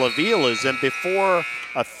Tisdale Aviles, and before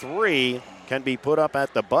a 3 can be put up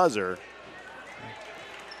at the buzzer,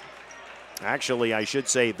 Actually, I should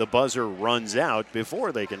say the buzzer runs out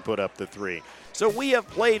before they can put up the 3. So we have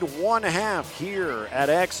played one half here at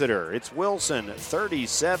Exeter. It's Wilson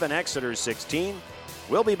 37, Exeter 16.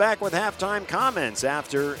 We'll be back with halftime comments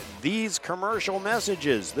after these commercial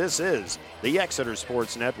messages. This is the Exeter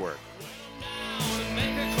Sports Network.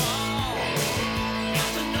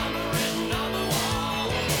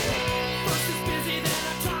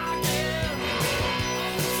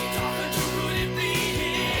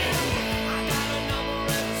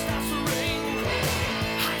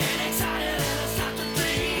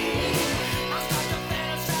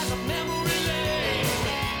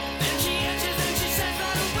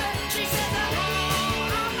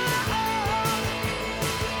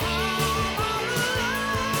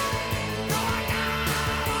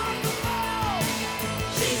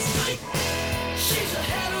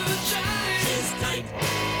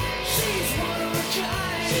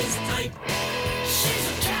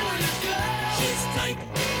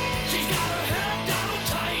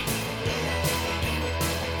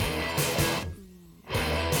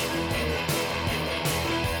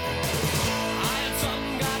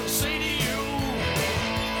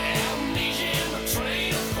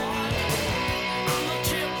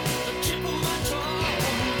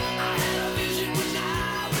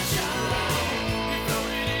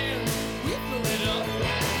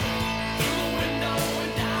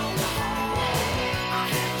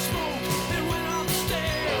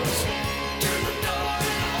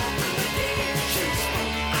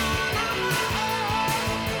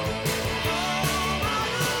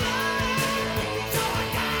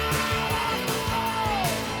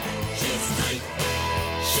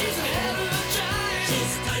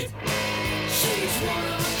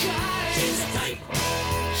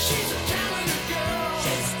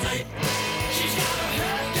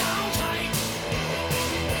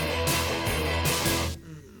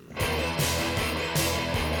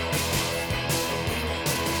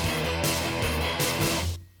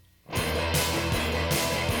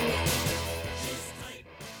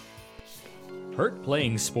 Hurt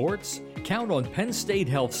playing sports? Count on Penn State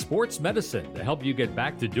Health Sports Medicine to help you get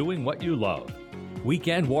back to doing what you love.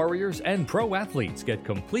 Weekend warriors and pro athletes get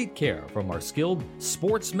complete care from our skilled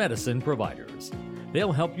sports medicine providers.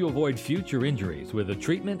 They'll help you avoid future injuries with a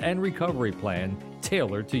treatment and recovery plan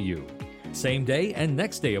tailored to you. Same day and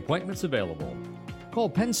next day appointments available. Call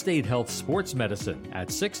Penn State Health Sports Medicine at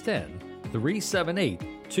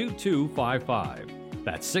 610-378-2255.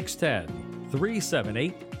 That's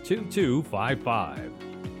 610-378-2255.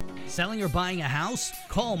 Selling or buying a house?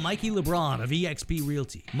 Call Mikey LeBron of eXp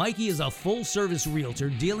Realty. Mikey is a full-service realtor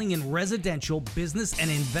dealing in residential, business, and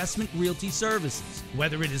investment realty services.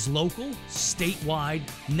 Whether it is local, statewide,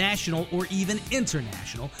 national, or even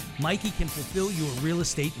international, Mikey can fulfill your real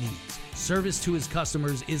estate needs. Service to his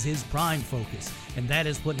customers is his prime focus, and that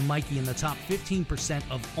has put Mikey in the top 15%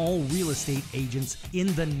 of all real estate agents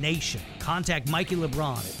in the nation. Contact Mikey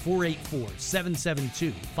LeBron at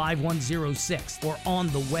 484-772-5106 or on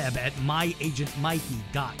the web at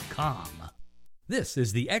myagentmikey.com. This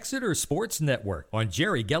is the Exeter Sports Network on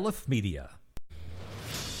Jerry Gelliff Media.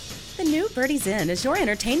 The new Birdie's Inn is your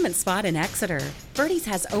entertainment spot in Exeter. Birdie's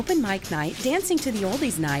has open mic night, dancing to the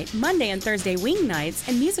oldies night, Monday and Thursday wing nights,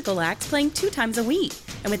 and musical acts playing 2 times a week.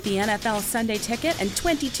 And with the NFL Sunday ticket and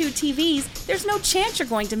 22 TVs, there's no chance you're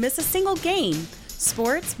going to miss a single game.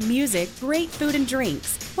 Sports, music, great food and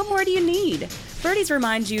drinks. What more do you need? Birdie's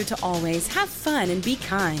reminds you to always have fun and be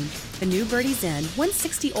kind. The new Birdie's Inn,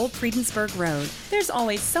 160 Old Friedensburg Road. There's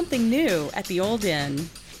always something new at the Old Inn.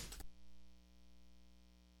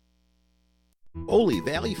 Ole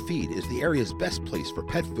Valley Feed is the area's best place for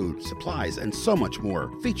pet food, supplies, and so much more.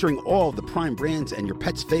 Featuring all of the prime brands and your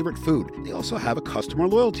pet's favorite food. They also have a customer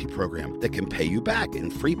loyalty program that can pay you back in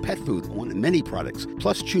free pet food on many products,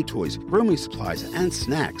 plus chew toys, grooming supplies, and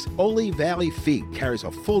snacks. Ole Valley Feed carries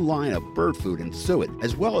a full line of bird food and suet,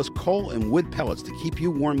 as well as coal and wood pellets to keep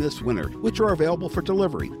you warm this winter, which are available for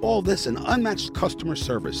delivery. All this in unmatched customer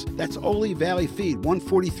service. That's Ole Valley Feed,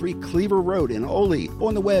 143 Cleaver Road in Ole.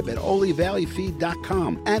 On the web at olevalleyfeed.com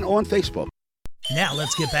and on Facebook. Now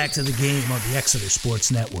let's get back to the game on the Exeter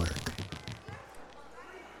Sports Network.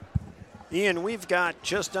 Ian, we've got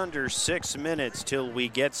just under 6 minutes till we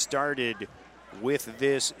get started with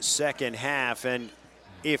this second half. And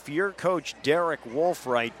if you're Coach Derek Wolf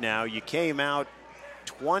right now, you came out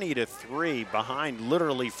 20-3 behind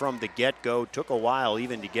literally from the get-go. Took a while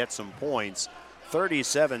even to get some points.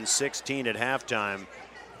 37-16 at halftime.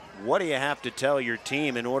 What do you have to tell your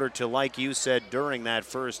team in order to, like you said during that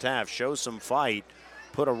first half, show some fight,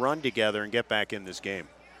 put a run together, and get back in this game?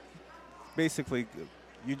 Basically,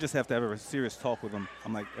 you just have to have a serious talk with them.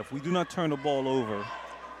 I'm like, if we do not turn the ball over,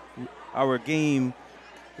 our game,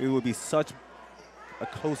 it would be such a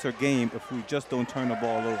closer game if we just don't turn the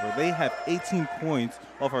ball over. They have 18 points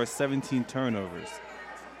off our 17 turnovers.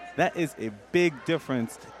 That is a big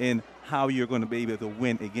difference in how you're going to be able to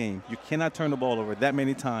win a game. You cannot turn the ball over that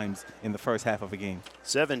many times in the first half of a game.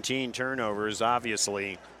 17 turnovers,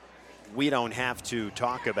 obviously. We don't have to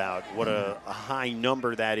talk about what a high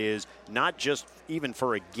number that is, not just even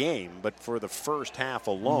for a game, but for the first half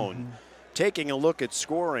alone. Taking a look at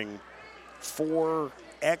scoring for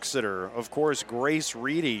Exeter, of course, Grace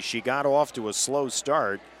Reedy, she got off to a slow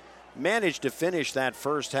start, managed to finish that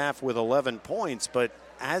first half with 11 points, but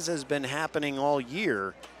as has been happening all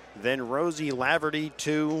year, then Rosie Laverty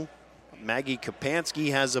 2, Maggie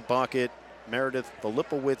Kapansky has a bucket, Meredith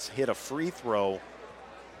Filipowicz hit a free throw,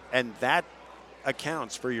 and that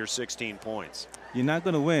accounts for your 16 points. You're not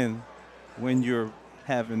going to win when you're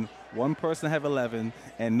having one person have 11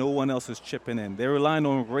 and no one else is chipping in. They're relying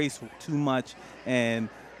on Grace too much, and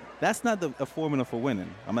that's not a formula for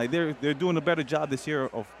winning. I'm like, they're doing a better job this year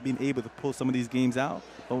of being able to pull some of these games out.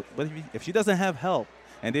 But if she doesn't have help,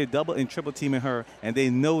 and they're double and triple teaming her, and they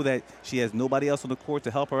know that she has nobody else on the court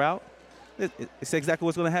to help her out, it's exactly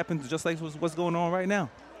what's going to happen, just like what's going on right now.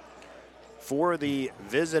 For the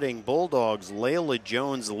visiting Bulldogs, Layla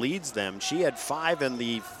Jones leads them. She had 5 in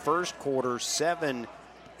the first quarter, 7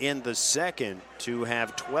 in the second, to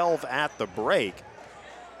have 12 at the break.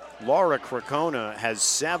 Laura Cracona has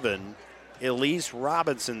 7, Elise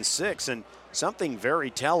Robinson 6, and something very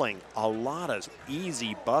telling, a lot of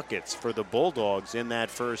easy buckets for the Bulldogs in that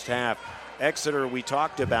first half. Exeter, we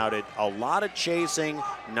talked about it, a lot of chasing,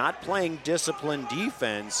 not playing disciplined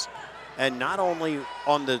defense, and not only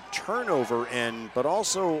on the turnover end, but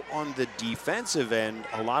also on the defensive end,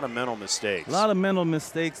 a lot of mental mistakes. A lot of mental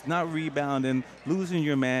mistakes, not rebounding, losing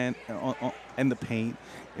your man in the paint.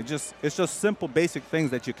 It's just simple, basic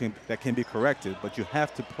things that can be corrected, but you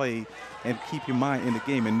have to play and keep your mind in the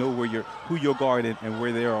game and know who you're guarding and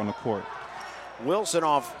where they are on the court. Wilson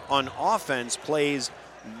on offense plays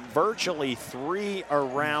virtually 3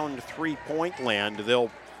 around three-point land.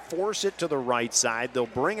 They'll force it to the right side, they'll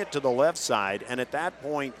bring it to the left side, and at that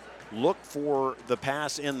point look for the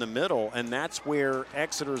pass in the middle, and that's where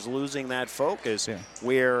Exeter's losing that focus,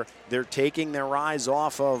 where they're taking their eyes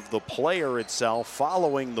off of the player itself,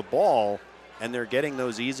 following the ball, and they're getting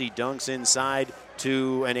those easy dunks inside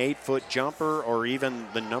to an 8-foot jumper or even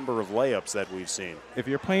the number of layups that we've seen. If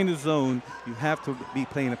you're playing the zone, you have to be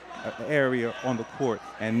playing an area on the court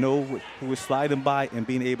and know who is sliding by and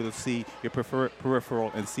being able to see your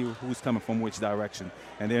peripheral and see who's coming from which direction,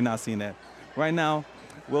 and they're not seeing that. Right now,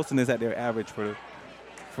 Wilson is at their average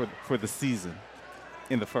for the season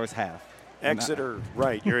in the first half. Exeter,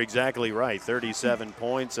 right, you're exactly right, 37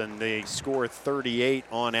 points, and they score 38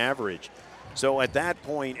 on average. So at that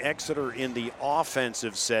point, Exeter in the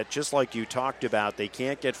offensive set, just like you talked about, they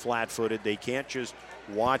can't get flat-footed. They can't just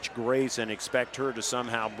watch Grace and expect her to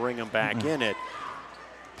somehow bring them back in it.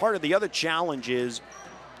 Part of the other challenge is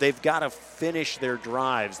they've got to finish their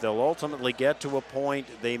drives. They'll ultimately get to a point.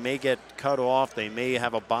 They may get cut off. They may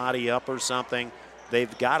have a body up or something.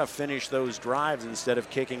 They've got to finish those drives instead of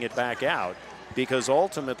kicking it back out, because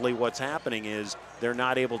ultimately what's happening is they're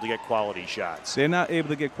not able to get quality shots. They're not able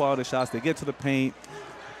to get quality shots. They get to the paint.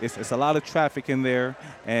 It's a lot of traffic in there,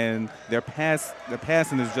 and their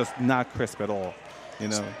passing is just not crisp at all, you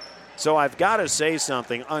know. So I've got to say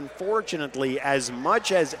something. Unfortunately, as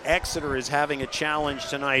much as Exeter is having a challenge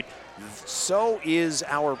tonight, so is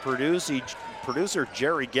our producer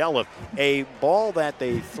Jerry Gelliff. A ball that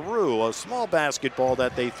they threw, a small basketball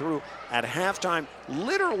that they threw at halftime,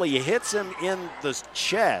 literally hits him in the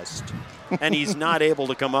chest, and he's not able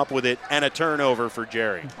to come up with it, and a turnover for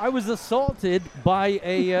Jerry. I was assaulted by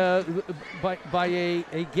a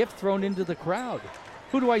gift thrown into the crowd.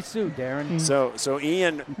 Who do I sue, Darren? So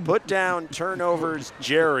Ian, put down turnovers.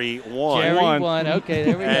 Jerry won. Jerry won. Okay,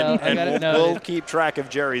 there we go. And we'll keep track of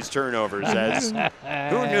Jerry's turnovers. As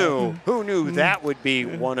who knew that would be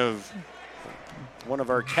one of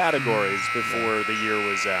our categories before the year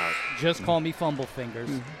was out. Just call me Fumble Fingers.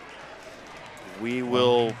 We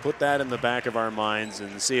will put that in the back of our minds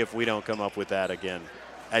and see if we don't come up with that again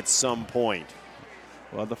at some point.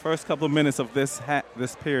 Well, the first couple of minutes of this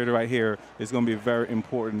period right here is going to be very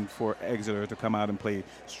important for Exeter to come out and play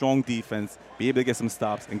strong defense, be able to get some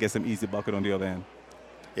stops, and get some easy bucket on the other end.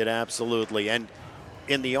 It absolutely. And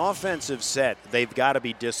in the offensive set, they've got to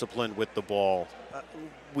be disciplined with the ball.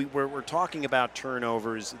 We're talking about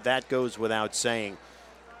turnovers. That goes without saying.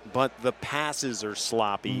 But the passes are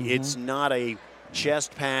sloppy. It's not a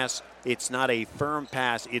chest pass. It's not a firm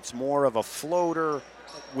pass. It's more of a floater,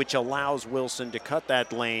 which allows Wilson to cut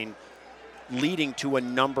that lane, leading to a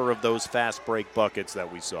number of those fast break buckets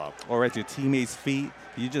that we saw. Or at your teammates' feet.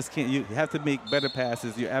 You just can't. You have to make better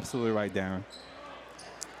passes. You're absolutely right, Darren.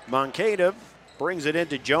 Moncada brings it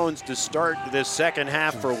into Jones to start this second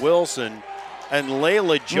half for Wilson. And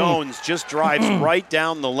Layla Jones just drives right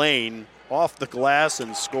down the lane, off the glass,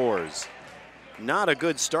 and scores. Not a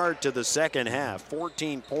good start to the second half.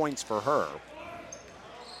 14 points for her.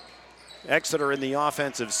 Exeter in the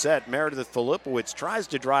offensive set. Meredith Filipowicz tries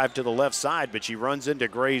to drive to the left side, but she runs into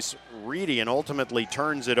Grace Reedy and ultimately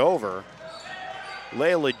turns it over.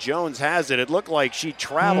 Layla Jones has it. It looked like she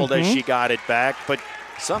traveled as she got it back, but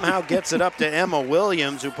somehow gets it up to Emma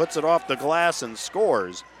Williams, who puts it off the glass and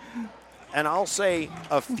scores. And I'll say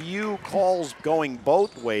a few calls going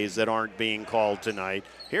both ways that aren't being called tonight.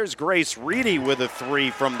 Here's Grace Reedy with a three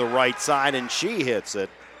from the right side, and she hits it.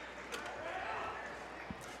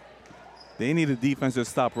 They need a defensive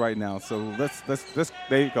stop right now. So let's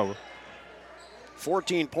there you go.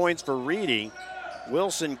 14 points for Reedy.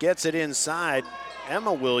 Wilson gets it inside.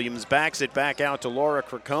 Emma Williams backs it back out to Laura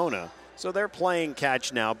Cracona. So they're playing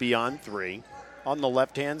catch now beyond three. On the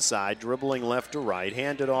left-hand side, dribbling left to right,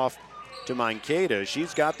 handed off to Moncada.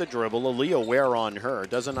 She's got the dribble. Aaliyah Ware on her.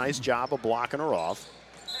 Does a nice job of blocking her off.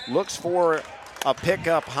 Looks for a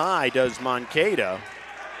pickup high, does Moncada,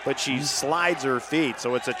 but she slides her feet.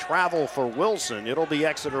 So it's a travel for Wilson. It'll be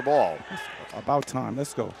Exeter ball. About time.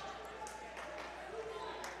 Let's go.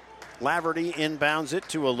 Laverty inbounds it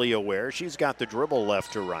to Aaliyah Ware. She's got the dribble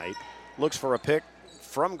left to right. Looks for a pick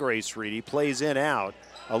from Grace Reedy. Plays in out.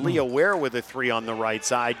 Aaliyah Ware with a three on the right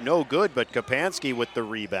side. No good, but Kapansky with the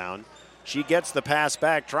rebound. She gets the pass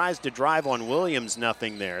back, tries to drive on Williams,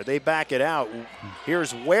 nothing there. They back it out.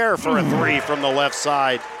 Here's Ware for a three from the left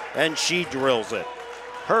side, and she drills it.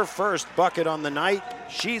 Her first bucket on the night.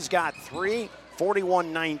 She's got three,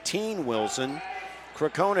 41-19 Wilson.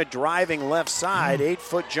 Cracona driving left side,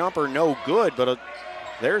 8-foot jumper, no good, but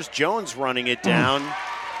there's Jones running it down.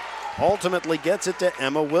 Ultimately gets it to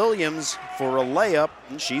Emma Williams for a layup,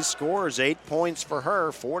 and she scores 8 points for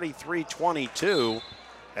her, 43-22.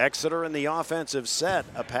 Exeter in the offensive set.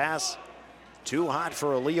 A pass too hot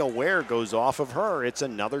for Aaliyah Ware goes off of her. It's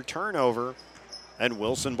another turnover, and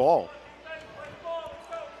Wilson ball.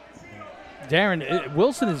 Darren,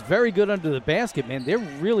 Wilson is very good under the basket, man. They're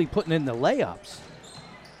really putting in the layups.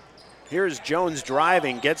 Here's Jones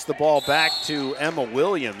driving, gets the ball back to Emma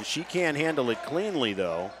Williams. She can't handle it cleanly,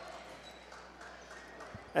 though.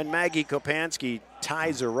 And Maggie Kopansky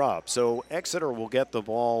ties her up. So Exeter will get the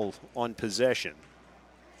ball on possession.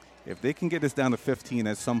 If they can get this down to 15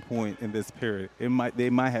 at some point in this period, they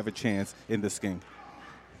might have a chance in this game.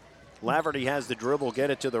 Laverty has the dribble, get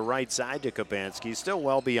it to the right side to Kopansky. Still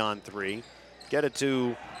well beyond three. Get it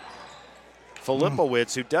to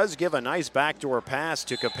Filipowicz, who does give a nice backdoor pass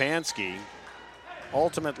to Kopansky.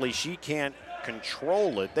 Ultimately, she can't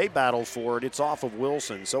control it. They battle for it. It's off of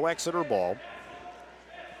Wilson. So Exeter ball.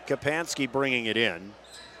 Kopansky bringing it in.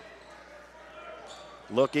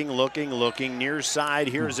 Looking, near side.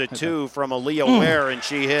 Here's a two from Aaliyah Ware, and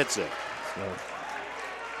she hits it.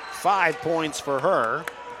 5 points for her.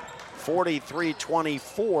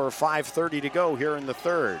 43-24, 5:30 to go here in the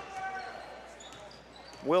third.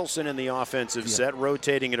 Wilson in the offensive set,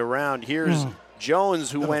 rotating it around. Here's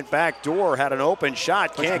Jones, who went back door, had an open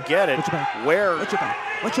shot, can't get it. Where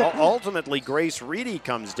ultimately Grace Reedy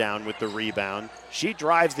comes down with the rebound. She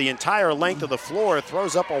drives the entire length of the floor,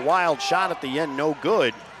 throws up a wild shot at the end, no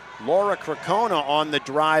good. Laura Cracona on the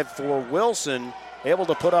drive for Wilson, able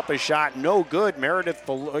to put up a shot, no good. Rosie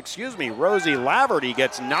Laverty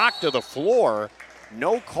gets knocked to the floor,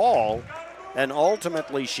 no call, and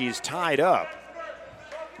ultimately she's tied up.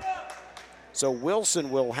 So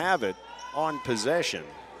Wilson will have it on possession.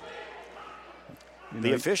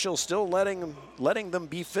 The officials still letting them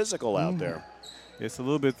be physical out there. It's a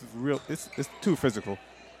little bit real. It's too physical.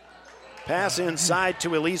 Pass inside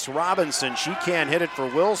to Elise Robinson. She can't hit it for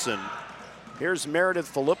Wilson. Here's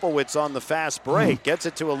Meredith Filipowicz on the fast break. Gets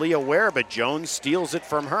it to Aaliyah Ware, but Jones steals it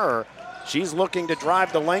from her. She's looking to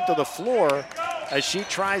drive the length of the floor as she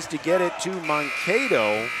tries to get it to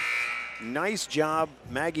Moncada. Nice job,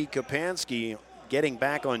 Maggie Kopansky, getting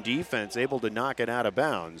back on defense, able to knock it out of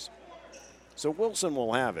bounds. So Wilson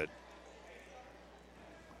will have it.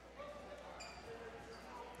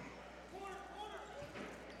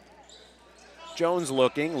 Jones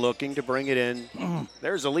looking to bring it in.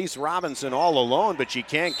 There's Elise Robinson all alone, but she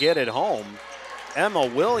can't get it home. Emma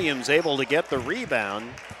Williams able to get the rebound.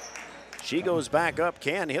 She goes back up,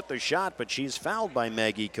 can hit the shot, but she's fouled by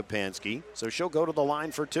Maggie Kapansky, so she'll go to the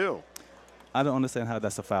line for 2. I don't understand how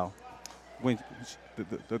that's a foul. When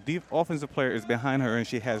the offensive player is behind her and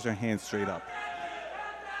she has her hands straight up.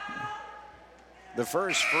 The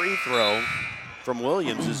first free throw from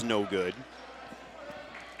Williams is no good.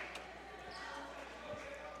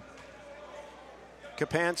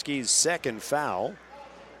 Kapansky's second foul.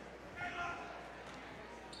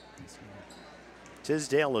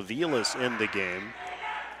 Tisdale Aviles in the game.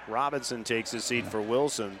 Robinson takes a seat for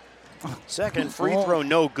Wilson. Second free throw,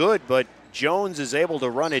 no good, but Jones is able to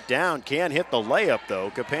run it down. Can't hit the layup,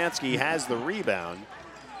 though. Kapansky has the rebound.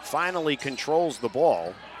 Finally controls the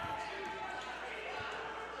ball.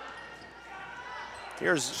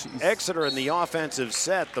 Here's Exeter in the offensive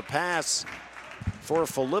set. The pass for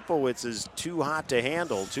Filipowicz is too hot to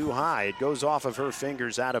handle, too high. It goes off of her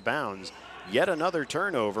fingers out of bounds. Yet another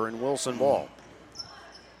turnover in Wilson ball.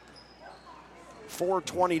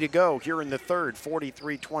 4:20 to go here in the third,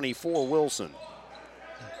 43-24 Wilson.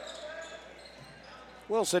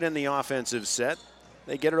 Wilson in the offensive set.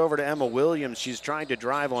 They get it over to Emma Williams. She's trying to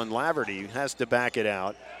drive on Laverty, has to back it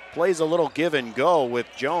out. Plays a little give and go with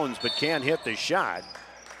Jones, but can't hit the shot.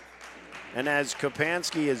 And as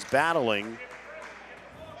Kapansky is battling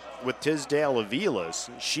with Tisdale Aviles,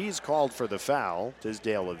 she's called for the foul.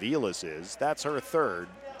 Tisdale Aviles is. That's her third.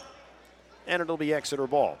 And it'll be Exeter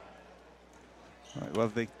ball. All right,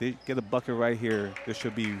 well, if they get a bucket right here, this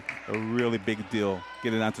should be a really big deal,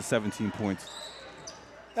 getting down to 17 points.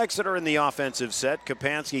 Exeter in the offensive set.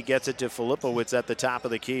 Kapansky gets it to Filipowicz at the top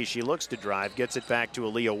of the key. She looks to drive, gets it back to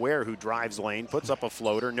Aaliyah Ware, who drives lane, puts up a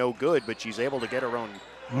floater, no good, but she's able to get her own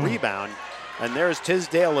rebound. And there's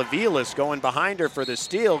Tisdale Aviles going behind her for the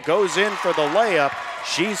steal, goes in for the layup.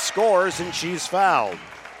 She scores, and she's fouled.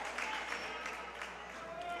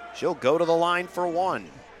 She'll go to the line for 1.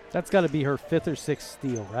 That's got to be her 5th or 6th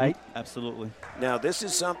steal, right? Absolutely. Now, this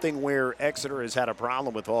is something where Exeter has had a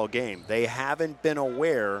problem with all game. They haven't been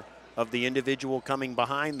aware of the individual coming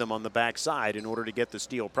behind them on the backside in order to get the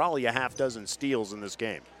steal. Probably a half dozen steals in this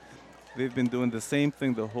game. They've been doing the same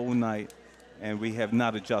thing the whole night, and we have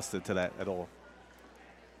not adjusted to that at all.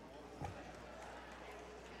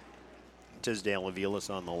 Tisdale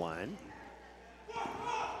Aviles on the line.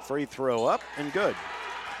 Free throw up and good.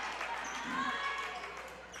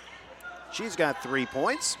 She's got 3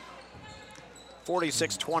 points.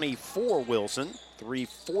 46-24 Wilson.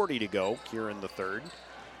 3:40 to go here in the third.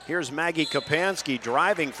 Here's Maggie Kapansky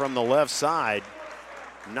driving from the left side.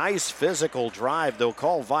 Nice physical drive. They'll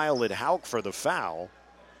call Violet Hauk for the foul.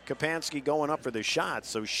 Kapansky going up for the shot,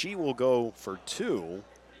 so she will go for 2.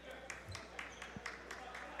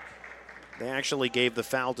 They actually gave the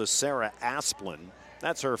foul to Sarah Asplin.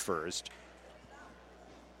 That's her first.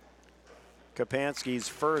 Kapansky's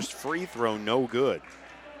first free throw, no good.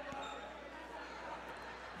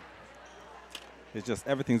 It's just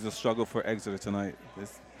everything's a struggle for Exeter tonight.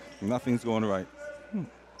 Nothing's going right.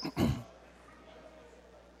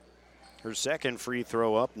 Her second free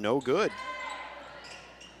throw up, no good.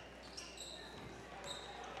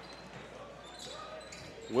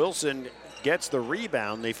 Wilson gets the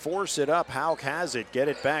rebound. They force it up. Hauk has it. Get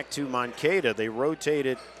it back to Moncada. They rotate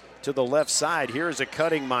it to the left side. Here's a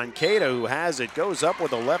cutting Moncada who has it. Goes up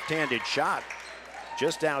with a left-handed shot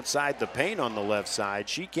just outside the paint on the left side.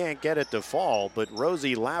 She can't get it to fall, but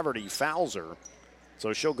Rosie Laverty fouls her.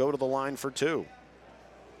 So she'll go to the line for 2.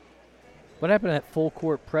 What happened to that full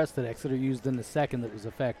court press that Exeter used in the second that was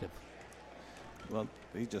effective? Well,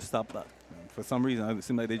 they just stopped up. For some reason, it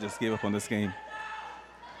seemed like they just gave up on this game.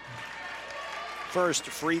 First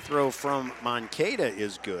free throw from Moncada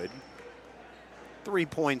is good. 3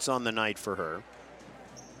 points on the night for her.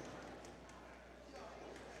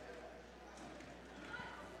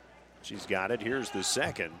 She's got it. Here's the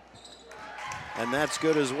second. And that's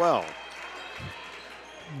good as well.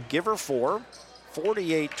 Give her 4.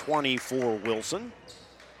 48-24 Wilson.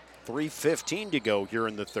 3:15 to go here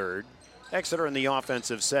in the third. Exeter in the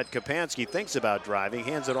offensive set. Kapansky thinks about driving,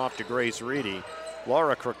 hands it off to Grace Reedy.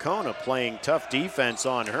 Laura Krakona playing tough defense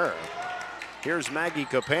on her. Here's Maggie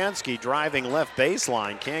Kapansky driving left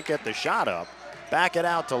baseline, can't get the shot up. Back it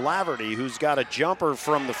out to Laverty, who's got a jumper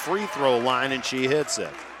from the free throw line, and she hits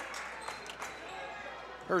it.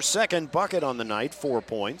 Her second bucket on the night, 4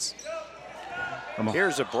 points.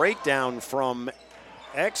 Here's a breakdown from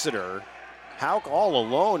Exeter. Hauk all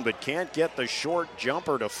alone, but can't get the short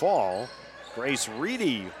jumper to fall. Grace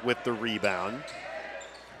Reedy with the rebound.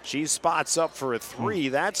 She spots up for a 3.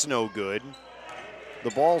 That's no good.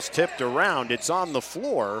 The ball's tipped around. It's on the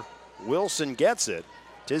floor. Wilson gets it.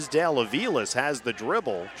 Tisdale Aviles has the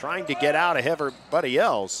dribble, trying to get out of everybody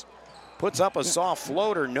else. Puts up a soft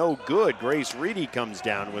floater, no good. Grace Reedy comes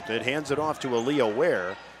down with it, hands it off to Aaliyah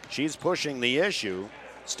Ware. She's pushing the issue.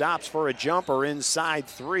 Stops for a jumper inside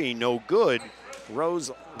 3, no good.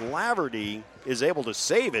 Rose Laverty is able to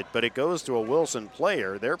save it, but it goes to a Wilson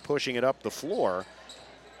player. They're pushing it up the floor.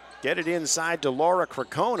 Get it inside to Laura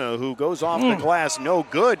Krakona, who goes off the glass, no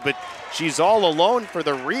good, but she's all alone for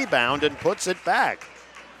the rebound and puts it back.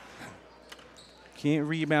 Can't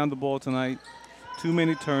rebound the ball tonight. Too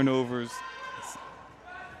many turnovers.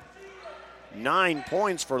 9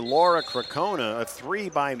 points for Laura Krakona. A 3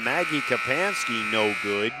 by Maggie Kapansky, no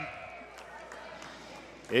good.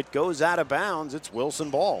 It goes out of bounds. It's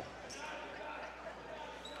Wilson ball.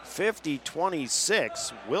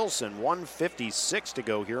 50-26. Wilson, 1:56 to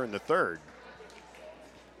go here in the third.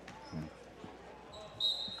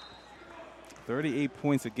 38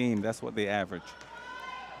 points a game. That's what they average.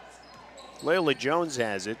 Layla Jones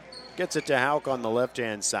has it. Gets it to Hauk on the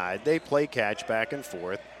left-hand side. They play catch back and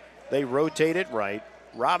forth. They rotate it right.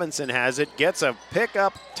 Robinson has it. Gets a pick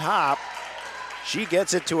up top. She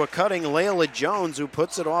gets it to a cutting Layla Jones, who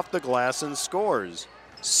puts it off the glass and scores.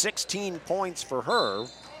 16 points for her.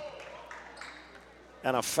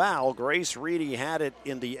 And a foul. Grace Reedy had it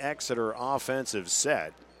in the Exeter offensive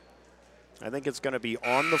set. I think it's going to be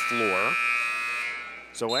on the floor.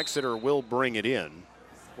 So Exeter will bring it in.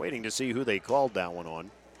 Waiting to see who they called that one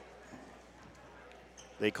on.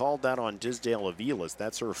 They called that on Tisdale Aviles.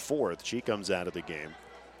 That's her 4th. She comes out of the game.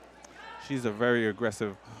 She's a very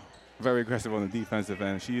aggressive on the defensive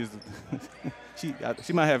end. She is,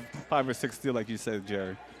 she might have 5 or 6 steals, like you said,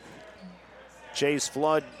 Jerry. Chase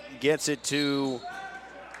Flood gets it to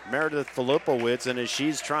Meredith Filipowicz, and as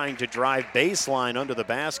she's trying to drive baseline under the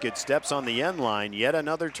basket, steps on the end line. Yet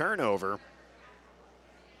another turnover.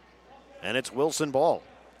 And it's Wilson ball.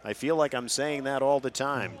 I feel like I'm saying that all the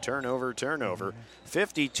time. Turnover, turnover.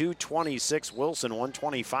 52-26 Wilson,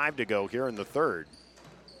 1:25 to go here in the third.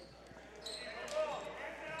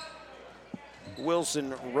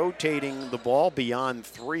 Wilson rotating the ball beyond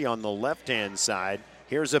 3 on the left-hand side.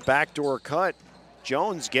 Here's a backdoor cut.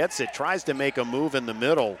 Jones gets it, tries to make a move in the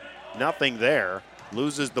middle. Nothing there.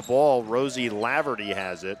 Loses the ball. Rosie Laverty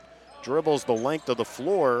has it. Dribbles the length of the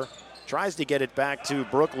floor. Tries to get it back to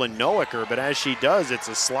Brooklyn Noacker, but as she does, it's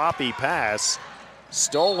a sloppy pass.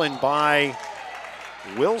 Stolen by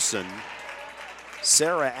Wilson,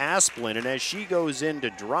 Sarah Asplin, and as she goes in to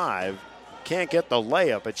drive, can't get the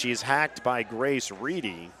layup, but she's hacked by Grace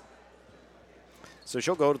Reedy. So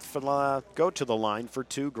she'll go to the line for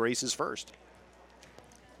 2. Grace's first.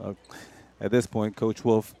 At this point, Coach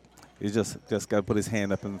Wolf is just got to put his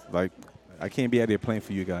hand up and like, I can't be out here playing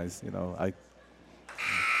for you guys. You know,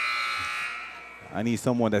 I need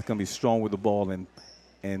someone that's going to be strong with the ball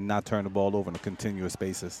and not turn the ball over on a continuous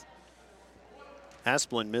basis.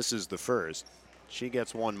 Asplin misses the first. She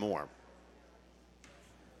gets 1 more.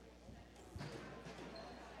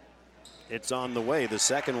 It's on the way. The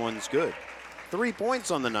second one's good. 3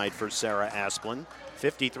 points on the night for Sarah Asplin.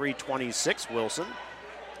 53-26 Wilson.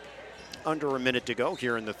 Under a minute to go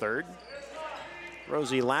here in the third.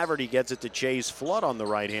 Rosie Laverty gets it to Chase Flood on the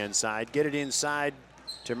right-hand side. Get it inside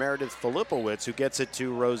to Meredith Filipowicz, who gets it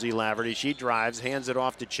to Rosie Laverty. She drives, hands it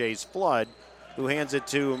off to Chase Flood, who hands it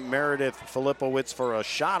to Meredith Filipowicz for a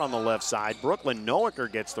shot on the left side. Brooklyn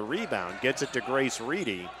Noacker gets the rebound, gets it to Grace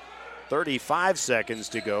Reedy. 35 seconds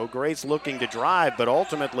to go. Grace looking to drive, but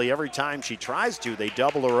ultimately every time she tries to, they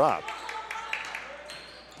double her up.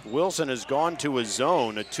 Wilson has gone to a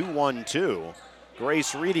zone, a 2-1-2.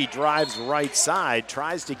 Grace Reedy drives right side,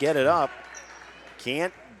 tries to get it up,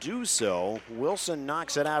 can't do so. Wilson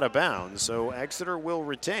knocks it out of bounds, so Exeter will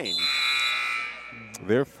retain.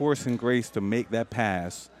 They're forcing Grace to make that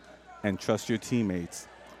pass and trust your teammates.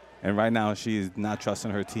 And right now she is not trusting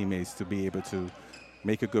her teammates to be able to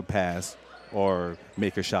make a good pass or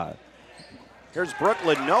make a shot. Here's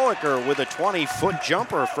Brooklyn Noacker with a 20-foot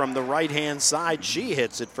jumper from the right-hand side. She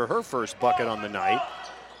hits it for her first bucket on the night.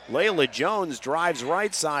 Layla Jones drives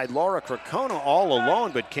right side. Laura Krakona all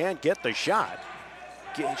alone but can't get the shot.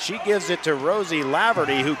 She gives it to Rosie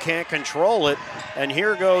Laverty, who can't control it. And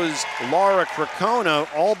here goes Laura Krakona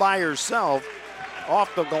all by herself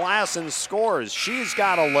off the glass and scores. She's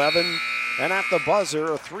got 11. And at the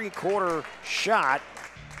buzzer, a 3-quarter shot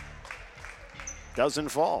doesn't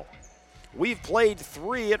fall. We've played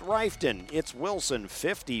 3 at Rifton. It's Wilson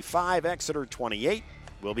 55, Exeter 28.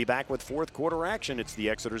 We'll be back with 4th quarter action. It's the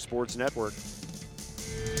Exeter Sports Network.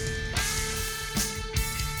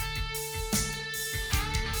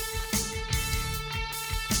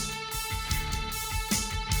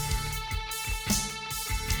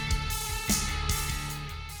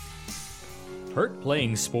 Hurt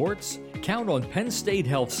playing sports? Count on Penn State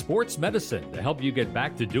Health Sports Medicine to help you get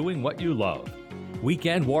back to doing what you love.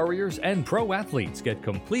 Weekend warriors and pro athletes get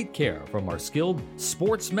complete care from our skilled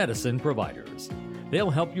sports medicine providers.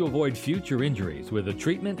 They'll help you avoid future injuries with a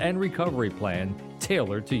treatment and recovery plan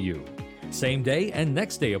tailored to you. Same day and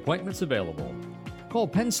next day appointments available. Call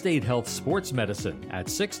Penn State Health Sports Medicine at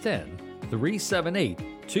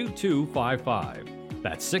 610-378-2255.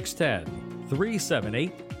 That's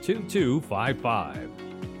 610-378-2255.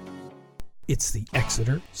 It's the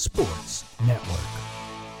Exeter Sports Network.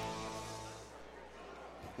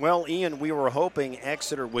 Well, Ian, we were hoping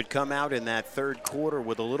Exeter would come out in that third quarter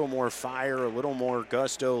with a little more fire, a little more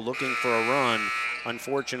gusto, looking for a run.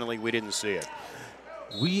 Unfortunately, we didn't see it.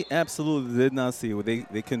 We absolutely did not see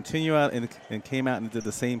it. They continue out and came out and did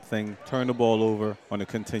the same thing, turned the ball over on a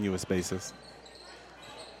continuous basis.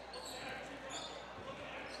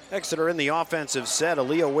 Exeter in the offensive set.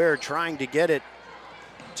 Aaliyah Ware trying to get it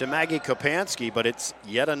to Maggie Kopansky, but it's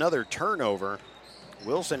yet another turnover.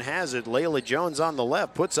 Wilson has it. Layla Jones on the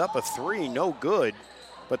left puts up a three, no good.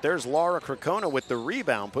 But there's Laura Krakona with the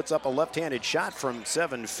rebound, puts up a left-handed shot from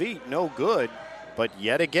 7 feet, no good. But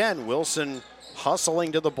yet again, Wilson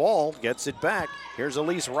hustling to the ball, gets it back. Here's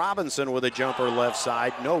Elise Robinson with a jumper left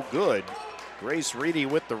side, no good. Grace Reedy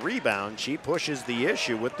with the rebound. She pushes the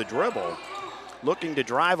issue with the dribble. Looking to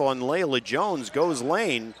drive on Layla Jones, goes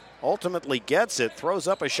lane, ultimately gets it, throws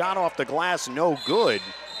up a shot off the glass, no good.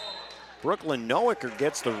 Brooklyn Noacker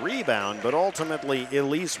gets the rebound, but ultimately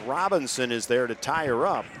Elise Robinson is there to tie her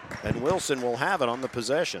up, and Wilson will have it on the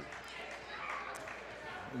possession.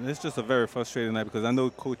 It's just a very frustrating night because I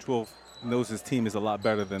know Coach Wolf knows his team is a lot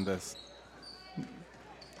better than this.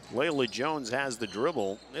 Layla Jones has the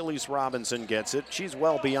dribble. Elise Robinson gets it. She's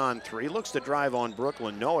well beyond three. Looks to drive on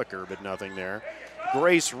Brooklyn Noacker, but nothing there.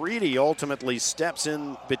 Grace Reedy ultimately steps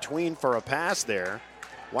in between for a pass there.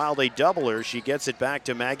 While they double her, she gets it back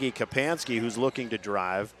to Maggie Kopansky, who's looking to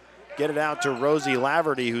drive. Get it out to Rosie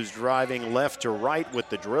Laverty, who's driving left to right with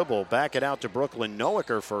the dribble. Back it out to Brooklyn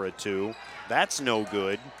Noacker for a two. That's no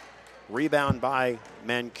good. Rebound by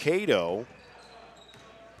Mankato.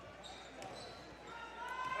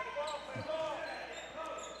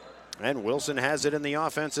 And Wilson has it in the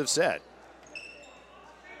offensive set.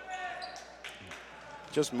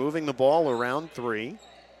 Just moving the ball around three.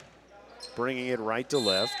 Bringing it right to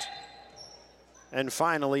left. And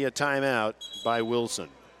finally a timeout by Wilson.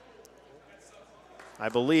 I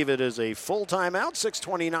believe it is a full timeout,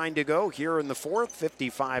 6:29 to go here in the fourth,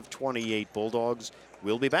 55-28 Bulldogs.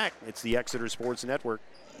 We'll be back. It's the Exeter Sports Network.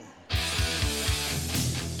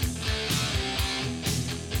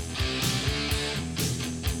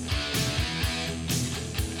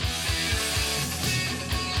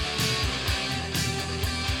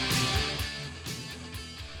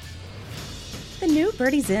 The new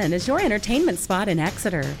Birdie's Inn is your entertainment spot in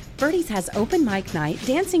Exeter. Birdie's has open mic night,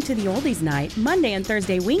 dancing to the oldies night, Monday and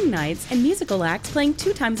Thursday wing nights, and musical acts playing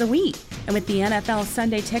 2 times a week. And with the NFL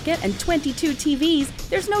Sunday ticket and 22 TVs,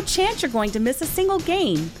 there's no chance you're going to miss a single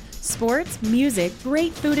game. Sports, music,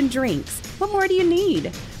 great food and drinks. What more do you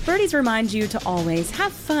need? Birdie's reminds you to always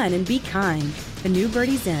have fun and be kind. The new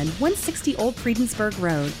Birdie's Inn, 160 Old Friedensburg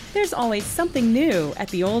Road. There's always something new at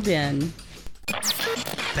the Old Inn.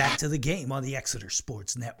 Back to the game on the Exeter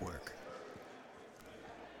Sports Network.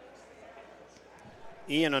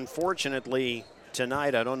 Ian, unfortunately,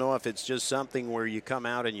 tonight, I don't know if it's just something where you come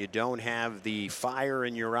out and you don't have the fire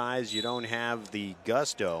in your eyes, you don't have the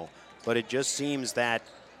gusto, but it just seems that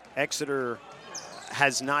Exeter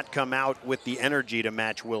has not come out with the energy to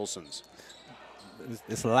match Wilson's.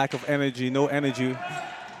 It's a lack of energy, no energy.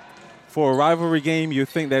 For a rivalry game, you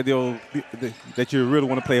think that that you really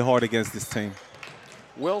want to play hard against this team.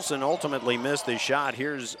 Wilson ultimately missed his shot.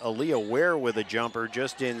 Here's Aaliyah Ware with a jumper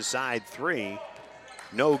just inside three.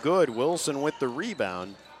 No good. Wilson with the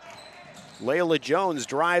rebound. Layla Jones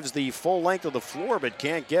drives the full length of the floor but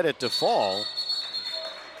can't get it to fall.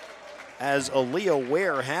 As Aaliyah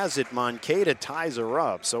Ware has it, Moncada ties her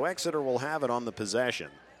up. So Exeter will have it on the possession.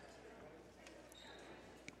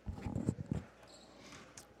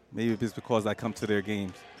 Maybe it's because I come to their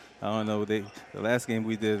games. I don't know. The last game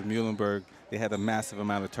we did, Muhlenberg, they had a massive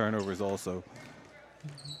amount of turnovers also.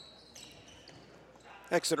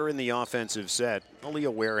 Exeter in the offensive set.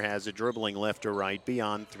 Aaliyah Ware has it, dribbling left to right,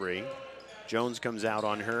 beyond three. Jones comes out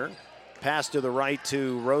on her. Pass to the right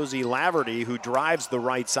to Rosie Laverty, who drives the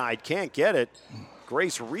right side, can't get it.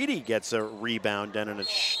 Grace Reedy gets a rebound and an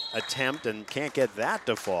attempt and can't get that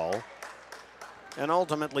to fall. And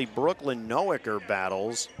ultimately, Brooklyn Noacker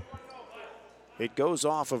battles. It goes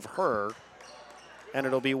off of her, and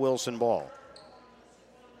it'll be Wilson ball.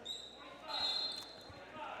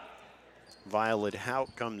 Violet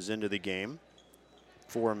Hout comes into the game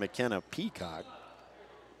for McKenna Peacock.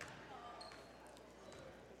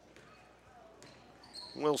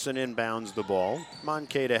 Wilson inbounds the ball.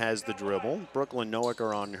 Moncada has the dribble. Brooklyn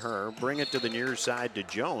Noacker on her. Bring it to the near side to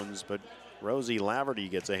Jones, but Rosie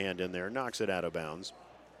Laverty gets a hand in there, knocks it out of bounds.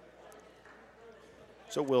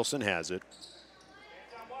 So Wilson has it.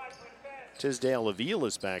 Tisdale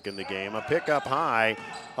Avila's back in the game. A pick up high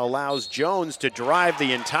allows Jones to drive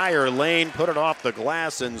the entire lane, put it off the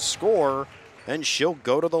glass and score, and she'll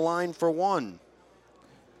go to the line for one.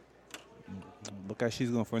 Look like she's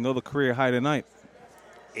going for another career high tonight.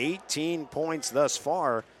 18 points thus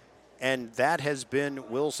far, and that has been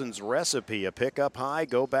Wilson's recipe. A pick up high,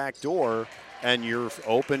 go back door, and you're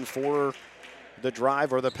open for the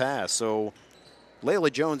drive or the pass. So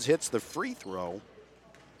Layla Jones hits the free throw.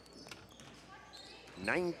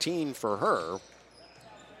 19 for her.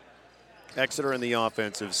 Exeter in the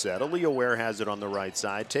offensive set. Aaliyah Ware has it on the right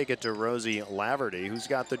side. Take it to Rosie Laverty, who's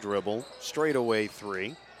got the dribble. Straightaway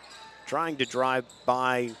three. Trying to drive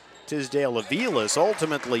by Tisdale Avilas,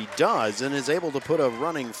 ultimately does, and is able to put a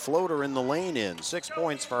running floater in the lane in. 6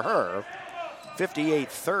 points for her.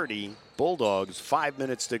 58-30. Bulldogs, 5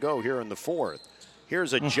 minutes to go here in the fourth.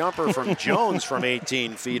 Here's a jumper from Jones from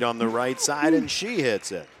 18 feet on the right side, and she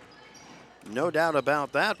hits it. No doubt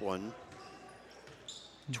about that one.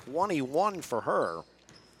 21 for her.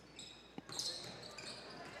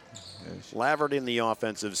 Laverty in the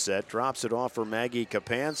offensive set, drops it off for Maggie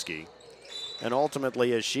Kapansky. And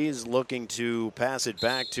ultimately, as she's looking to pass it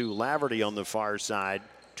back to Laverty on the far side,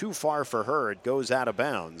 too far for her, it goes out of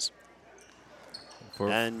bounds.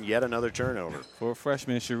 And yet another turnover. For a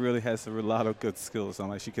freshman, she really has a lot of good skills.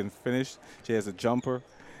 Like she can finish, she has a jumper,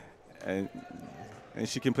 and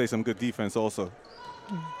she can play some good defense also.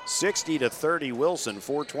 60-30 Wilson,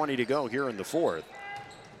 4:20 to go here in the fourth.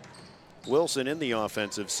 Wilson in the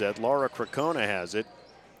offensive set. Laura Cracona has it.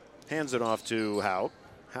 Hands it off to Hout.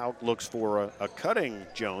 Hout looks for a cutting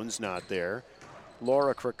Jones, not there.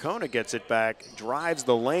 Laura Cracona gets it back, drives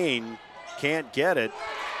the lane, can't get it.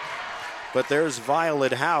 But there's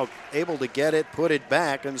Violet Hout, able to get it, put it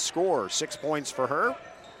back, and score. 6 points for her.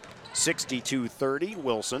 62-30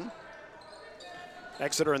 Wilson.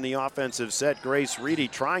 Exeter in the offensive set. Grace Reedy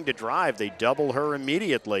trying to drive. They double her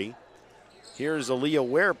immediately. Here's Aaliyah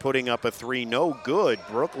Ware putting up a three. No good.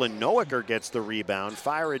 Brooklyn Noacker gets the rebound.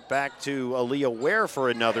 Fire it back to Aaliyah Ware for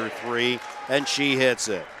another three, and she hits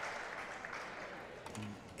it.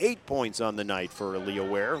 8 points on the night for Aaliyah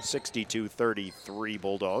Ware. 62-33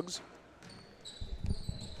 Bulldogs.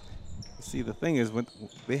 See, the thing is, when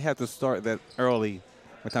they have to start that early, by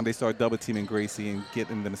the time they start double teaming Gracie and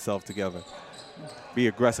getting themselves together. Be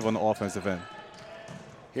aggressive on the offensive end.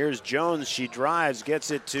 Here's Jones. She drives, gets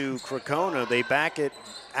it to Cracona. They back it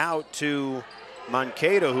out to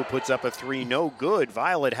Moncada, who puts up a three. No good.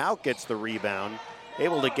 Violet Hout gets the rebound.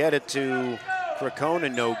 Able to get it to Cracona.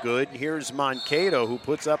 No good. Here's Moncada, who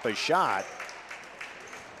puts up a shot.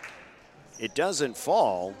 It doesn't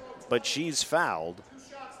fall, but she's fouled.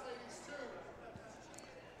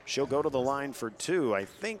 She'll go to the line for two. I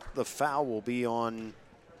think the foul will be on,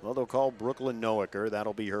 well, they'll call Brooklyn Noacker.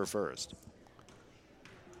 That'll be her first.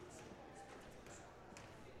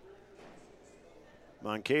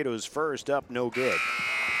 Moncado's first up, no good.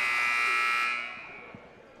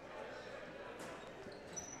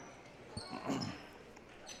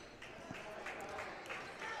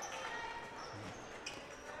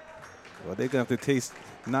 Well, they're going to have to taste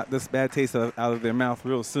not this bad taste out of their mouth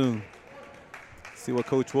real soon. See what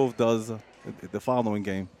Coach Wolf does the following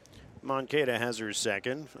game. Moncada has her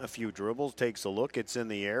second. A few dribbles, takes a look. It's in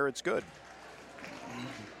the air. It's good.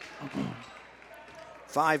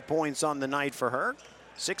 5 points on the night for her.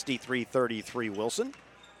 63-33 Wilson.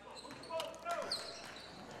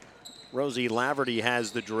 Rosie Laverty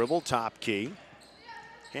has the dribble, top key.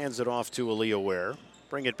 Hands it off to Aaliyah Ware.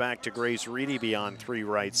 Bring it back to Grace Reedy beyond three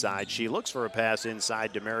right side. She looks for a pass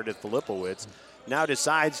inside to Meredith Filipowicz. Now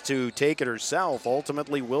decides to take it herself.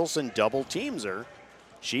 Ultimately, Wilson double teams her.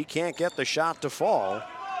 She can't get the shot to fall.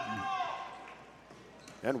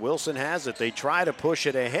 And Wilson has it. They try to push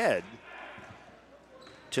it ahead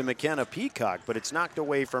to McKenna Peacock, but it's knocked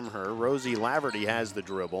away from her. Rosie Laverty has the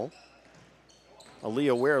dribble.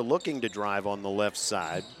 Aaliyah Ware looking to drive on the left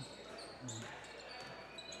side.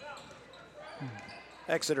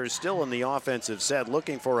 Exeter still in the offensive set,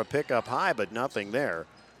 looking for a pickup high, but nothing there.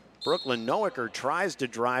 Brooklyn Noacker tries to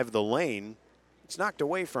drive the lane. It's knocked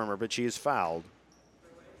away from her, but she is fouled.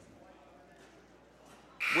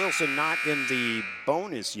 Wilson not in the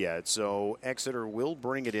bonus yet, so Exeter will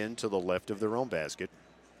bring it in to the left of their own basket.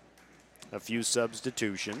 A few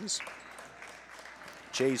substitutions.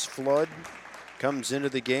 Chase Flood comes into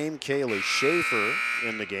the game. Kayla Schaefer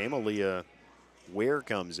in the game. Aaliyah Ware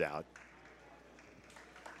comes out.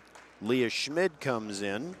 Leah Schmid comes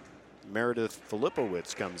in. Meredith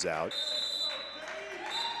Filipowicz comes out.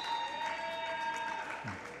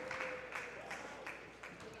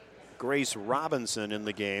 Grace Robinson in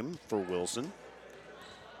the game for Wilson.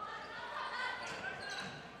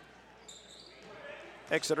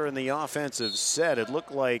 Exeter in the offensive set. It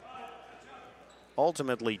looked like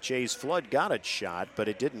ultimately Chase Flood got a shot, but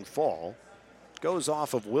it didn't fall. Goes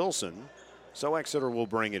off of Wilson, so Exeter will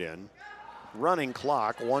bring it in. Running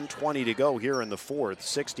clock, 1:20 to go here in the fourth,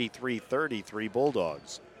 63-33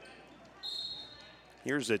 Bulldogs.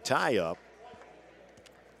 Here's a tie-up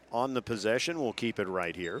on the possession. We'll keep it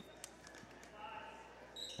right here.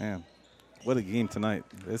 Man, what a game tonight.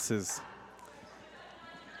 This is...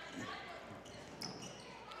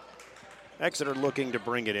 Exeter looking to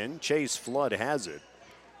bring it in. Chase Flood has it.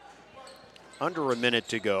 Under a minute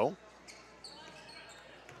to go.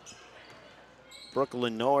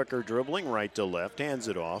 Brooklyn Noacker dribbling right to left, hands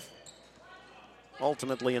it off.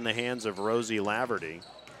 Ultimately in the hands of Rosie Laverty.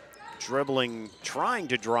 Dribbling, trying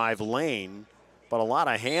to drive lane, but a lot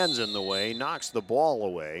of hands in the way, knocks the ball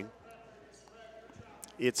away.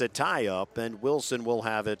 It's a tie-up, and Wilson will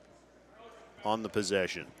have it on the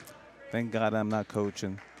possession. Thank God I'm not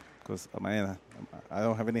coaching, because, man, I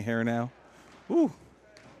don't have any hair now. Woo.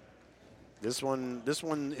 This one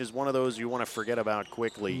is one of those you want to forget about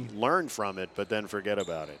quickly. Learn from it, but then forget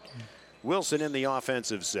about it. Wilson in the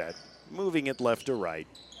offensive set, moving it left to right.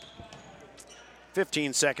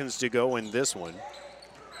 15 seconds to go in this one.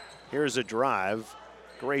 Here's a drive.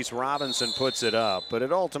 Grace Robinson puts it up, but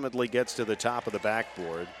it ultimately gets to the top of the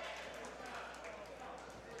backboard.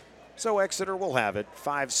 So Exeter will have it.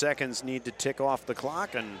 5 seconds need to tick off the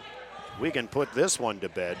clock, and we can put this one to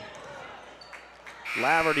bed.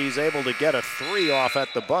 Laverty's able to get a 3 off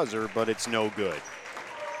at the buzzer, but it's no good.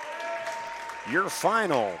 Your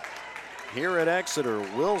final here at Exeter,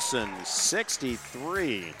 Wilson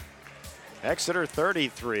 63, Exeter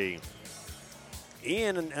 33.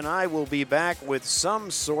 Ian and I will be back with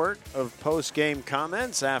some sort of post-game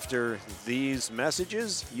comments after these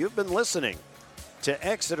messages. You've been listening to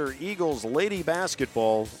Exeter Eagles Lady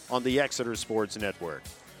Basketball on the Exeter Sports Network.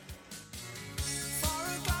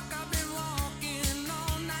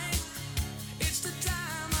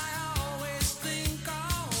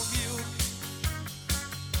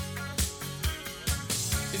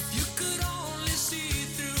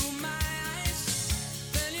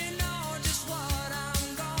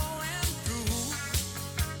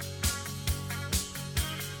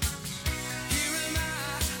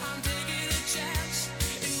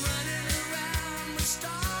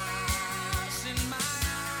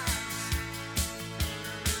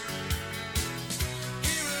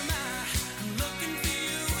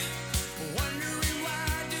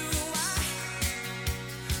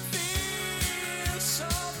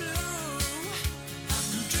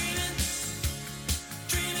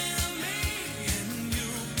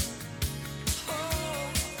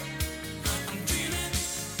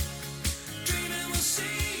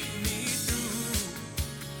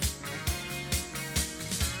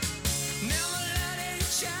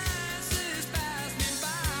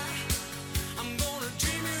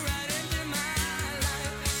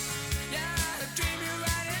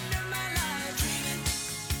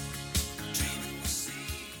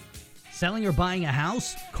 Selling or buying a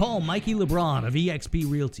house? Call Mikey LeBron of eXp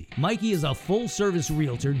Realty. Mikey is a full-service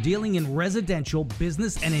realtor dealing in residential,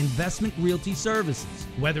 business, and investment realty services.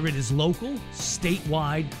 Whether it is local,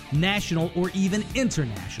 statewide, national, or even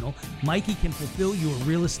international, Mikey can fulfill your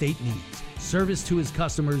real estate needs. Service to his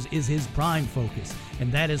customers is his prime focus,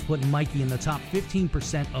 and that has put Mikey in the top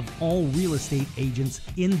 15% of all real estate agents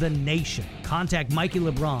in the nation. Contact Mikey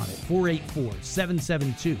LeBron at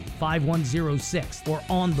 484-772-5106 or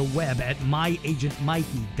on the web at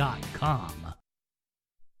myagentmikey.com.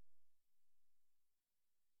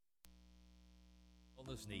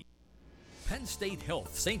 Penn State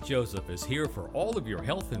Health St. Joseph is here for all of your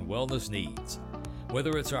health and wellness needs.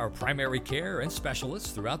 Whether it's our primary care and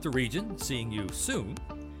specialists throughout the region, seeing you soon,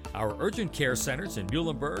 our urgent care centers in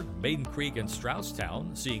Muhlenberg, Maiden Creek, and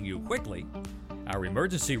Strausstown, seeing you quickly, our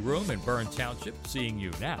emergency room in Byrne Township, seeing you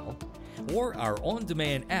now, or our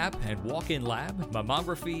on-demand app and walk-in lab,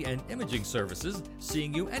 mammography, and imaging services,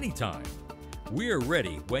 seeing you anytime. We're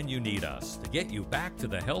ready when you need us to get you back to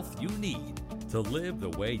the health you need to live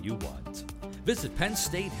the way you want. Visit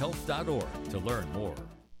PennStateHealth.org to learn more.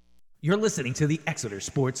 You're listening to the Exeter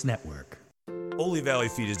Sports Network. Ole Valley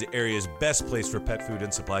Feed is the area's best place for pet food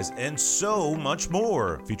and supplies and so much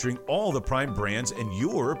more, featuring all the prime brands and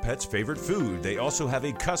your pet's favorite food. They also have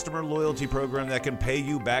a customer loyalty program that can pay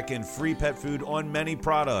you back in free pet food on many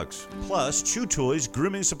products, plus chew toys,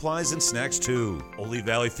 grooming supplies, and snacks too. Ole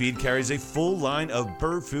Valley Feed carries a full line of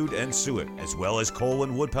bird food and suet, as well as coal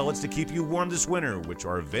and wood pellets to keep you warm this winter, which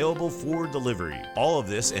are available for delivery. All of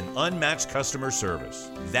this and unmatched customer service.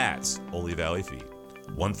 That's Ole Valley Feed.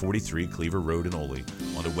 143 Cleaver Road in Ole.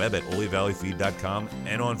 On the web at olevalleyfeed.com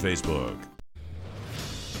and on Facebook.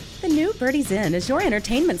 The new Birdie's Inn is your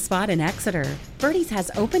entertainment spot in Exeter. Birdie's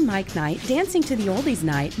has open mic night, dancing to the oldies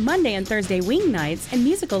night, Monday and Thursday wing nights, and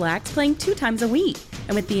musical acts playing 2 times a week.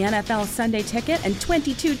 And with the NFL Sunday ticket and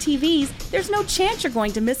 22 TVs, there's no chance you're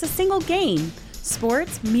going to miss a single game.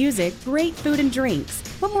 Sports, music, great food and drinks.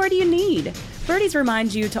 What more do you need? Birdie's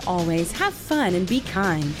reminds you to always have fun and be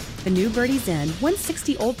kind. The new Birdie's Inn,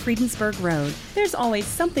 160 Old Friedensburg Road. There's always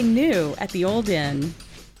something new at the Old Inn.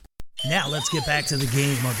 Now let's get back to the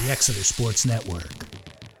game on the Exeter Sports Network.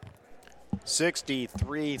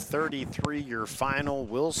 63-33 your final.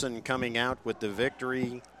 Wilson coming out with the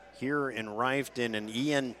victory here in Rifton. And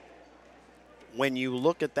Ian, when you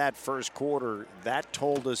look at that first quarter, that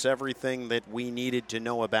told us everything that we needed to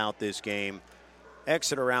know about this game.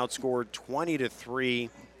 Exeter outscored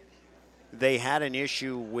 20-3. They had an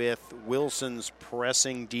issue with Wilson's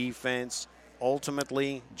pressing defense.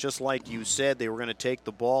 Ultimately, just like you said, they were going to take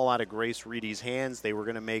the ball out of Grace Reedy's hands. They were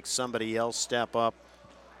going to make somebody else step up.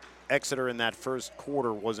 Exeter in that first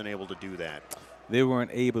quarter wasn't able to do that. They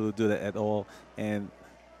weren't able to do that at all. And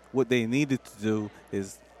what they needed to do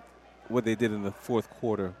is what they did in the fourth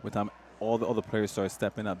quarter, with time all the other players started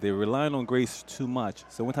stepping up. They were relying on Grace too much.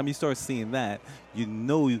 So when time you start seeing that, you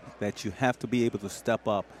know that you have to be able to step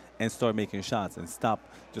up and start making shots and stop.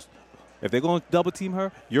 Just if they're going to double team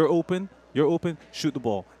her, you're open, shoot the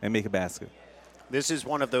ball and make a basket. This is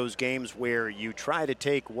one of those games where you try to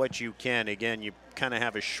take what you can. Again, you kind of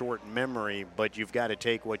have a short memory, but you've got to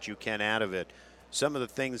take what you can out of it. Some of the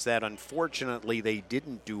things that unfortunately they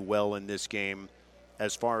didn't do well in this game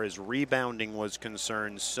as far as rebounding was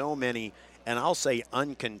concerned, so many, and I'll say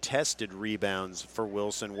uncontested rebounds for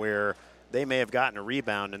Wilson, where they may have gotten a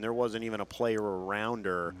rebound and there wasn't even a player around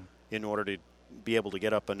her in order to be able to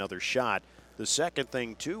get up another shot. The second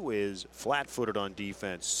thing, too, is flat-footed on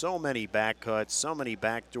defense. So many back cuts, so many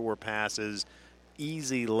backdoor passes,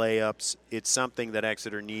 easy layups. It's something that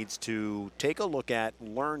Exeter needs to take a look at,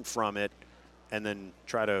 learn from it, and then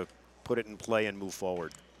try to put it in play and move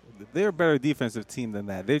forward. They're a better defensive team than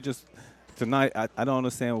that. They're just tonight. I don't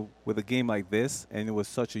understand with a game like this, and it was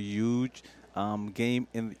such a huge game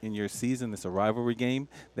in your season. It's a rivalry game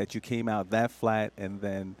that you came out that flat, and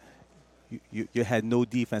then you had no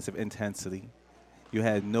defensive intensity, you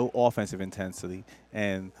had no offensive intensity,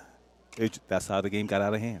 and that's how the game got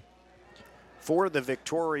out of hand. For the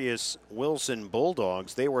victorious Wilson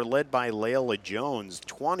Bulldogs, they were led by Layla Jones,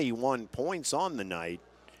 21 points on the night.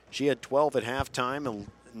 She had 12 at halftime and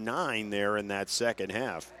 9 there in that second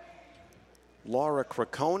half. Laura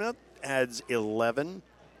Krakona adds 11.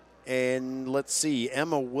 And let's see,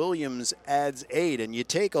 Emma Williams adds 8. And you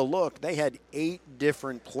take a look, they had 8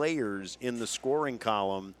 different players in the scoring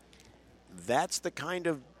column. That's the kind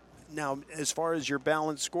of, now as far as your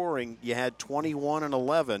balanced scoring, you had 21 and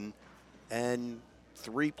 11 and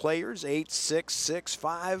 3 players, 8, 6, 6,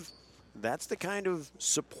 5. That's the kind of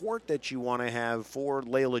support that you want to have for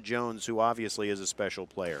Layla Jones, who obviously is a special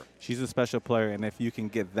player. She's a special player, and if you can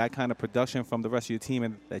get that kind of production from the rest of your team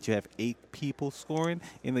and that you have 8 people scoring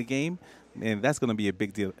in the game, and that's going to be a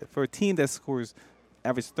big deal. For a team that scores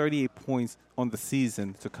average 38 points on the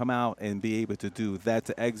season to come out and be able to do that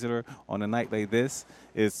to Exeter on a night like this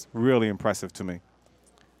is really impressive to me.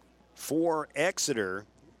 For Exeter,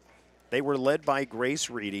 they were led by Grace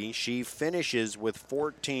Reedy. She finishes with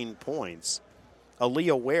 14 points.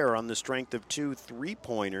 Aaliyah Ware, on the strength of 2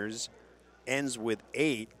 3-pointers, ends with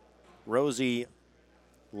 8. Rosie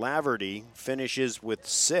Laverty finishes with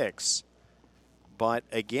 6. But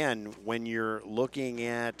again, when you're looking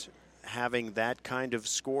at having that kind of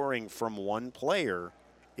scoring from one player,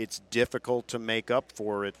 it's difficult to make up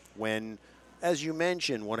for it when, as you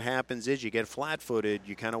mentioned, what happens is you get flat-footed,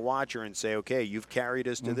 you kind of watch her and say, okay, you've carried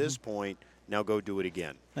us to this point, now go do it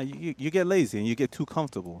again. Now you get lazy and you get too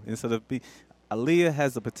comfortable. Instead of Aaliyah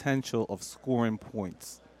has the potential of scoring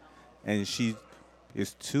points, and she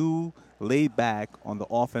is too laid back on the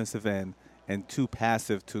offensive end and too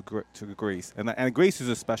passive to Grace. And Grace is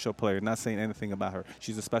a special player, not saying anything about her.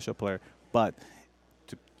 She's a special player, but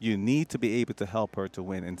you need to be able to help her to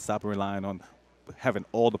win and stop relying on having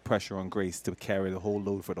all the pressure on Grace to carry the whole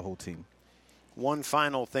load for the whole team. One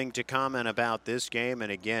final thing to comment about this game,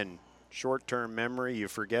 and again, short-term memory, you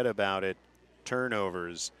forget about it,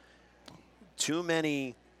 turnovers. Too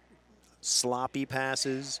many sloppy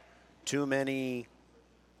passes, too many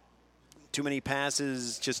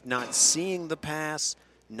passes just not seeing the pass,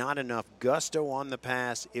 not enough gusto on the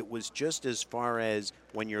pass. It was just as far as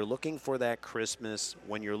when you're looking for that crispness,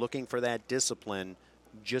 when you're looking for that discipline,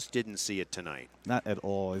 just didn't see it tonight. Not at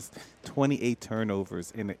all. It's 28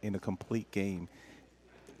 turnovers in a complete game.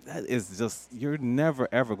 That is just, you're never,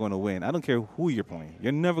 ever going to win. I don't care who you're playing.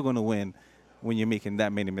 You're never going to win when you're making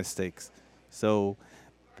that many mistakes. So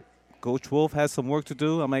Coach Wolf has some work to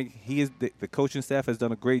do. The coaching staff has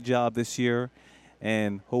done a great job this year,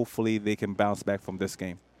 and hopefully they can bounce back from this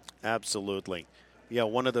game. Absolutely. Yeah,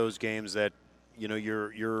 one of those games that,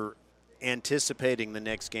 you're anticipating the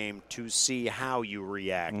next game to see how you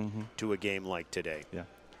react to a game like today. Yeah.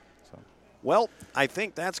 Well, I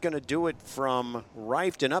think that's going to do it from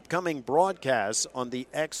Rife. And upcoming broadcasts on the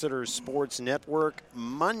Exeter Sports Network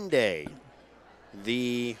Monday,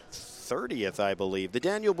 the 30th, I believe. The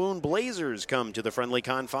Daniel Boone Blazers come to the friendly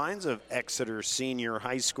confines of Exeter Senior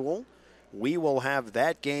High School. We will have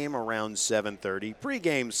that game around 7:30.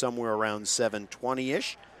 Pre-game somewhere around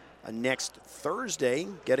 7:20-ish. Next Thursday,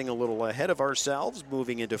 getting a little ahead of ourselves,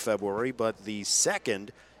 moving into February, but the 2nd,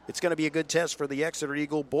 it's going to be a good test for the Exeter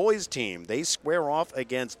Eagle boys team. They square off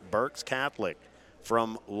against Berks Catholic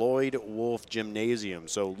from Lloyd Wolf Gymnasium.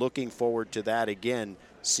 So looking forward to that again,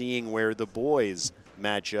 seeing where the boys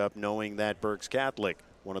match up, knowing that Berks Catholic,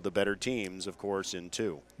 one of the better teams, of course, in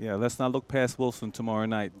 2. Yeah, let's not look past Wilson tomorrow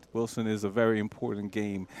night. Wilson is a very important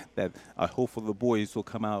game that I hope for the boys will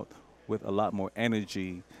come out with a lot more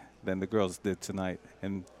energy than the girls did tonight.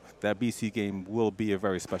 And that BC game will be a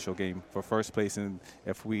very special game for first place, and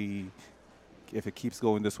if it keeps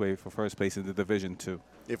going this way, for first place in the Division 2.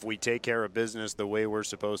 If we take care of business the way we're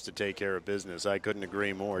supposed to take care of business, I couldn't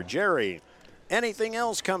agree more. Jerry, anything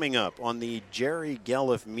else coming up on the Jerry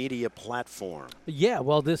Gelliff Media platform? Yeah,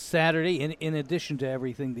 well, this Saturday, in addition to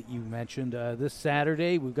everything that you mentioned, this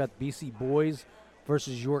Saturday we've got BC Boys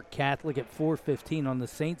versus York Catholic at 4:15 on the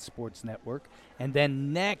Saints Sports Network. And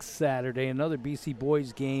then next Saturday, another BC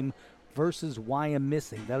Boys game versus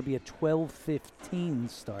Wyomissing. That'll be a 12:15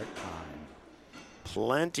 start time.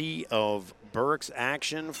 Plenty of Berks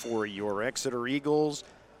action for your Exeter Eagles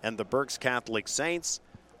and the Berks Catholic Saints.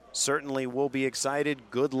 Certainly will be excited.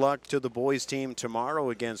 Good luck to the boys team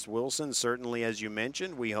tomorrow against Wilson. Certainly, as you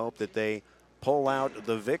mentioned, we hope that they pull out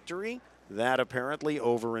the victory. That apparently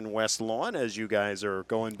over in West Lawn, as you guys are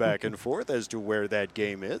going back and forth as to where that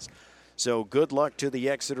game is. So good luck to the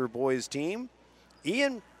Exeter boys team.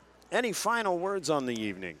 Ian, any final words on the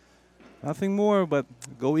evening? Nothing more, but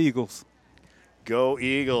go Eagles. Go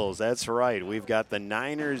Eagles. That's right. We've got the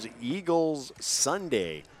Niners-Eagles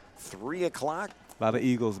Sunday, 3 o'clock. A lot of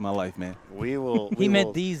Eagles in my life, man. He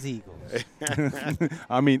meant these Eagles.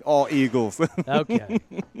 I mean all Eagles. Okay.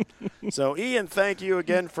 So, Ian, thank you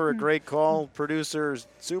again for a great call.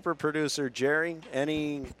 Super producer Jerry,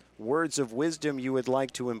 any words of wisdom you would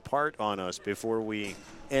like to impart on us before we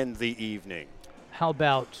end the evening? How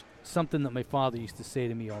about something that my father used to say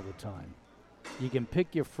to me all the time? You can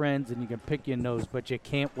pick your friends and you can pick your nose, but you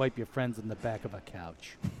can't wipe your friends on the back of a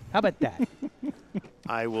couch. How about that?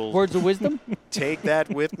 I will Words of wisdom? Take that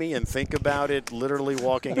with me and think about it literally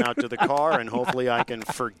walking out to the car, and hopefully I can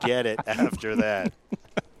forget it after that.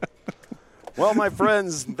 Well, my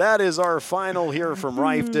friends, that is our final here from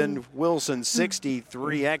Rifton. Wilson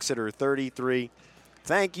 63, Exeter 33.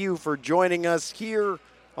 Thank you for joining us here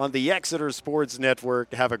on the Exeter Sports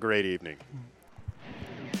Network. Have a great evening.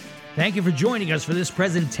 Thank you for joining us for this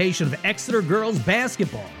presentation of Exeter Girls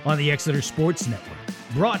Basketball on the Exeter Sports Network.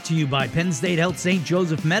 Brought to you by Penn State Health St.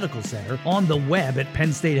 Joseph Medical Center, on the web at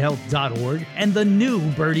pennstatehealth.org, and the new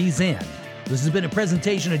Birdie's Inn. This has been a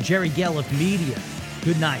presentation of Jerry Gelliff Media.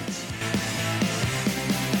 Good night.